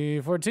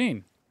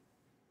 2014.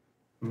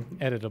 Mm-hmm.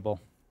 Editable.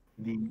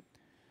 The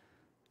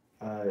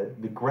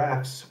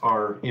graphs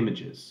are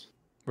images.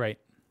 Right.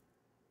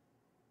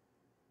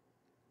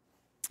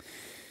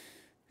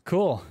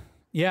 Cool.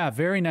 Yeah,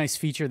 very nice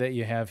feature that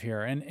you have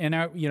here, and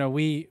you know,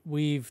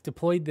 we've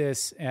deployed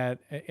this at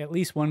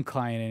least one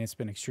client, and it's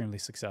been extremely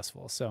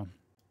successful. So,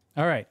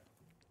 all right.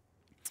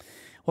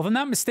 Well, if I'm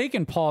not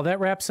mistaken, Paul, that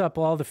wraps up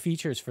all the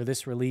features for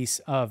this release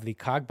of the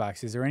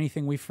CogBox. Is there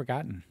anything we've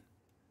forgotten?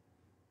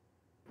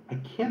 I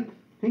can't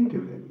think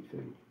of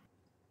anything.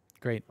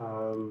 Great.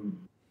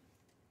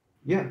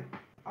 Yeah,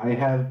 I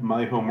have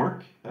my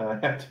homework. I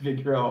have to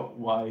figure out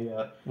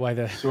why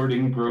the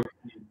sorting broke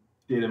the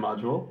data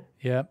module.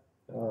 Yep.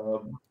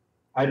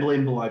 I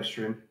blame the live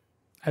stream.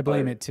 I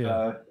blame it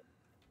too.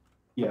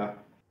 Yeah,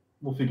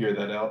 we'll figure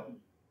that out.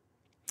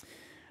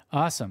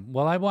 Awesome.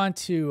 Well, I want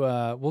to,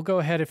 we'll go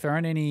ahead, if there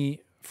aren't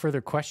any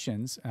further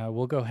questions,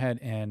 we'll go ahead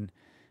and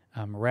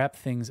wrap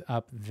things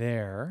up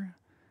there.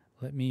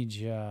 Let me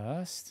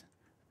just,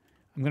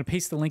 I'm going to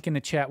paste the link in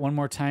the chat one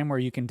more time where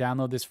you can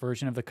download this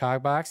version of the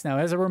CogBox. Now,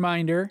 as a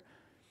reminder,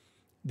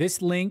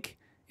 this link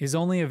is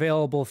only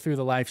available through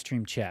the live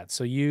stream chat.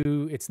 So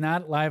it's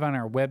not live on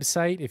our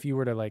website. If you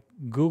were to like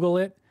Google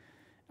it,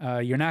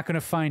 you're not going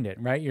to find it,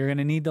 right? You're going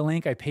to need the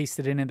link. I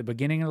pasted it in at the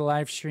beginning of the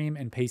live stream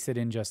and pasted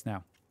it in just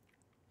now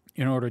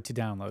in order to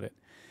download it.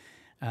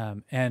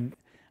 And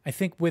I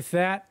think with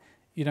that,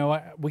 you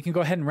know, we can go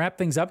ahead and wrap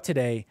things up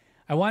today.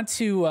 I want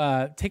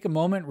to take a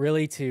moment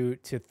really to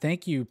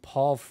thank you,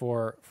 Paul,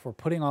 for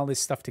putting all this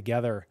stuff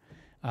together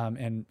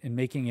and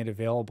making it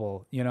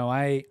available. You know,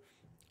 I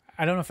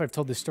don't know if I've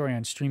told this story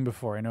on stream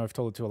before. I know I've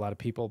told it to a lot of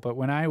people, but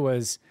when I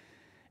was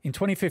in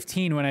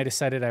 2015, when I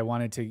decided I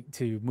wanted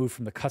to move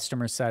from the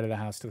customer side of the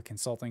house to the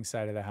consulting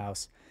side of the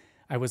house,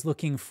 I was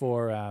looking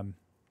for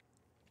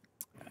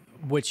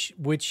which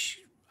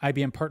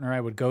IBM partner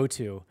I would go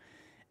to.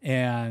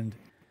 And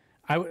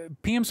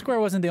PM Square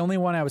wasn't the only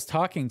one I was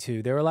talking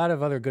to. There were a lot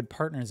of other good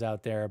partners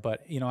out there,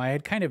 but you know, I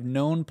had kind of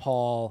known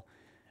Paul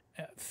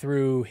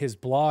through his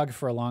blog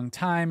for a long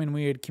time, and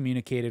we had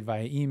communicated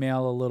via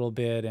email a little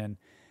bit. And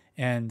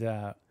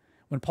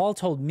when Paul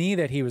told me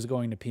that he was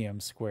going to PM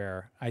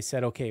Square, I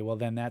said, okay, well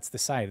then that's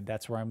decided.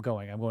 That's where I'm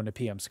going. I'm going to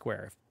PM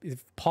Square.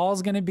 If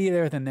Paul's going to be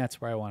there, then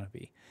that's where I want to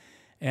be.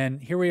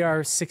 And here we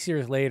are 6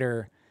 years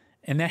later,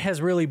 and that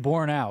has really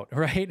borne out,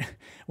 right?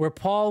 Where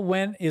Paul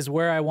went is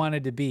where I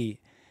wanted to be.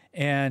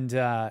 And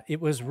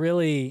it was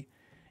really,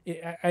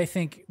 I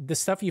think the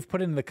stuff you've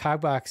put into the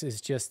CogBox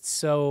is just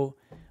so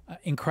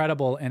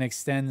incredible and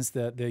extends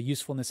the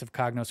usefulness of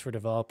Cognos for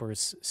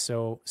developers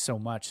so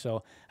much.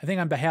 So I think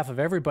on behalf of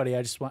everybody,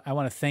 I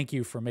want to thank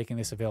you for making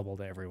this available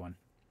to everyone.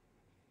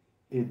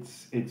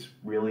 It's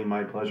really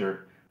my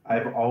pleasure.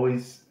 I've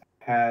always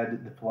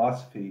had the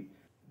philosophy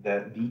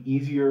that the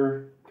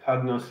easier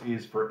Cognos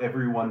is for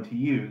everyone to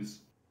use,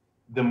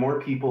 the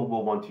more people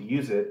will want to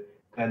use it,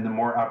 and the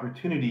more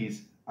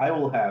opportunities I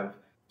will have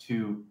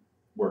to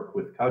work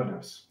with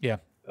Cognos. Yeah.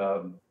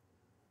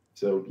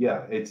 So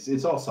yeah,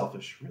 it's all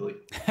selfish, really.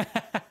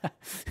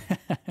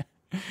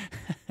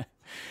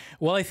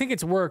 Well, I think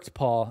it's worked,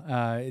 Paul.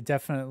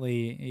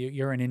 Definitely,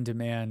 you're an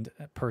in-demand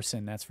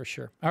person, that's for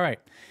sure. All right.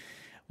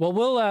 Well,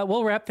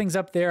 we'll wrap things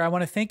up there. I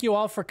want to thank you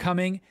all for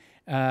coming.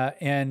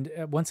 And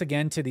once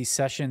again, to these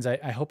sessions,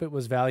 I hope it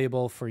was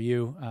valuable for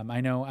you.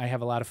 I know I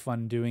have a lot of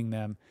fun doing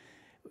them.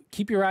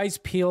 Keep your eyes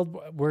peeled.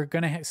 We're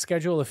going to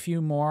schedule a few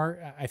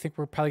more. I think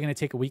we're probably going to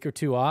take a week or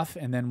two off,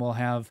 and then we'll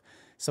have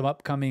some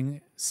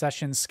upcoming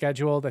sessions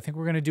scheduled. I think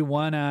we're going to do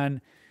one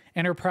on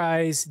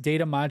enterprise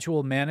data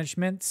module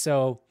management.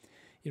 So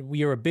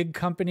we are a big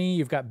company.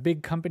 You've got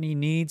big company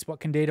needs. What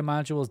can data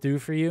modules do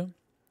for you?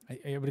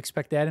 I would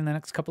expect that in the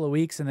next couple of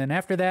weeks. And then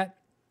after that,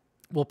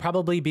 we'll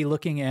probably be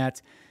looking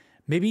at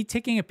maybe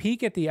taking a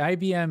peek at the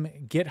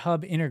IBM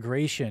GitHub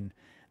integration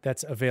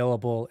that's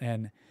available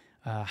and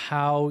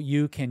how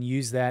you can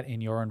use that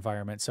in your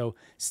environment. So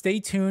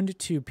stay tuned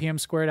to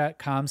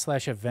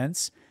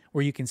pmsquare.com/events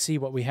where you can see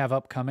what we have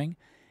upcoming.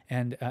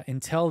 And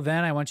until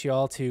then, I want you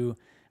all to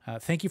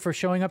thank you for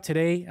showing up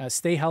today.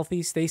 Stay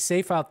healthy, stay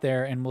safe out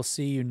there, and we'll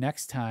see you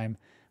next time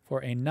for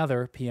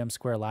another PM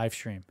Square live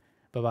stream.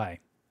 Bye-bye.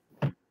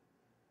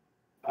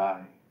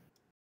 Bye.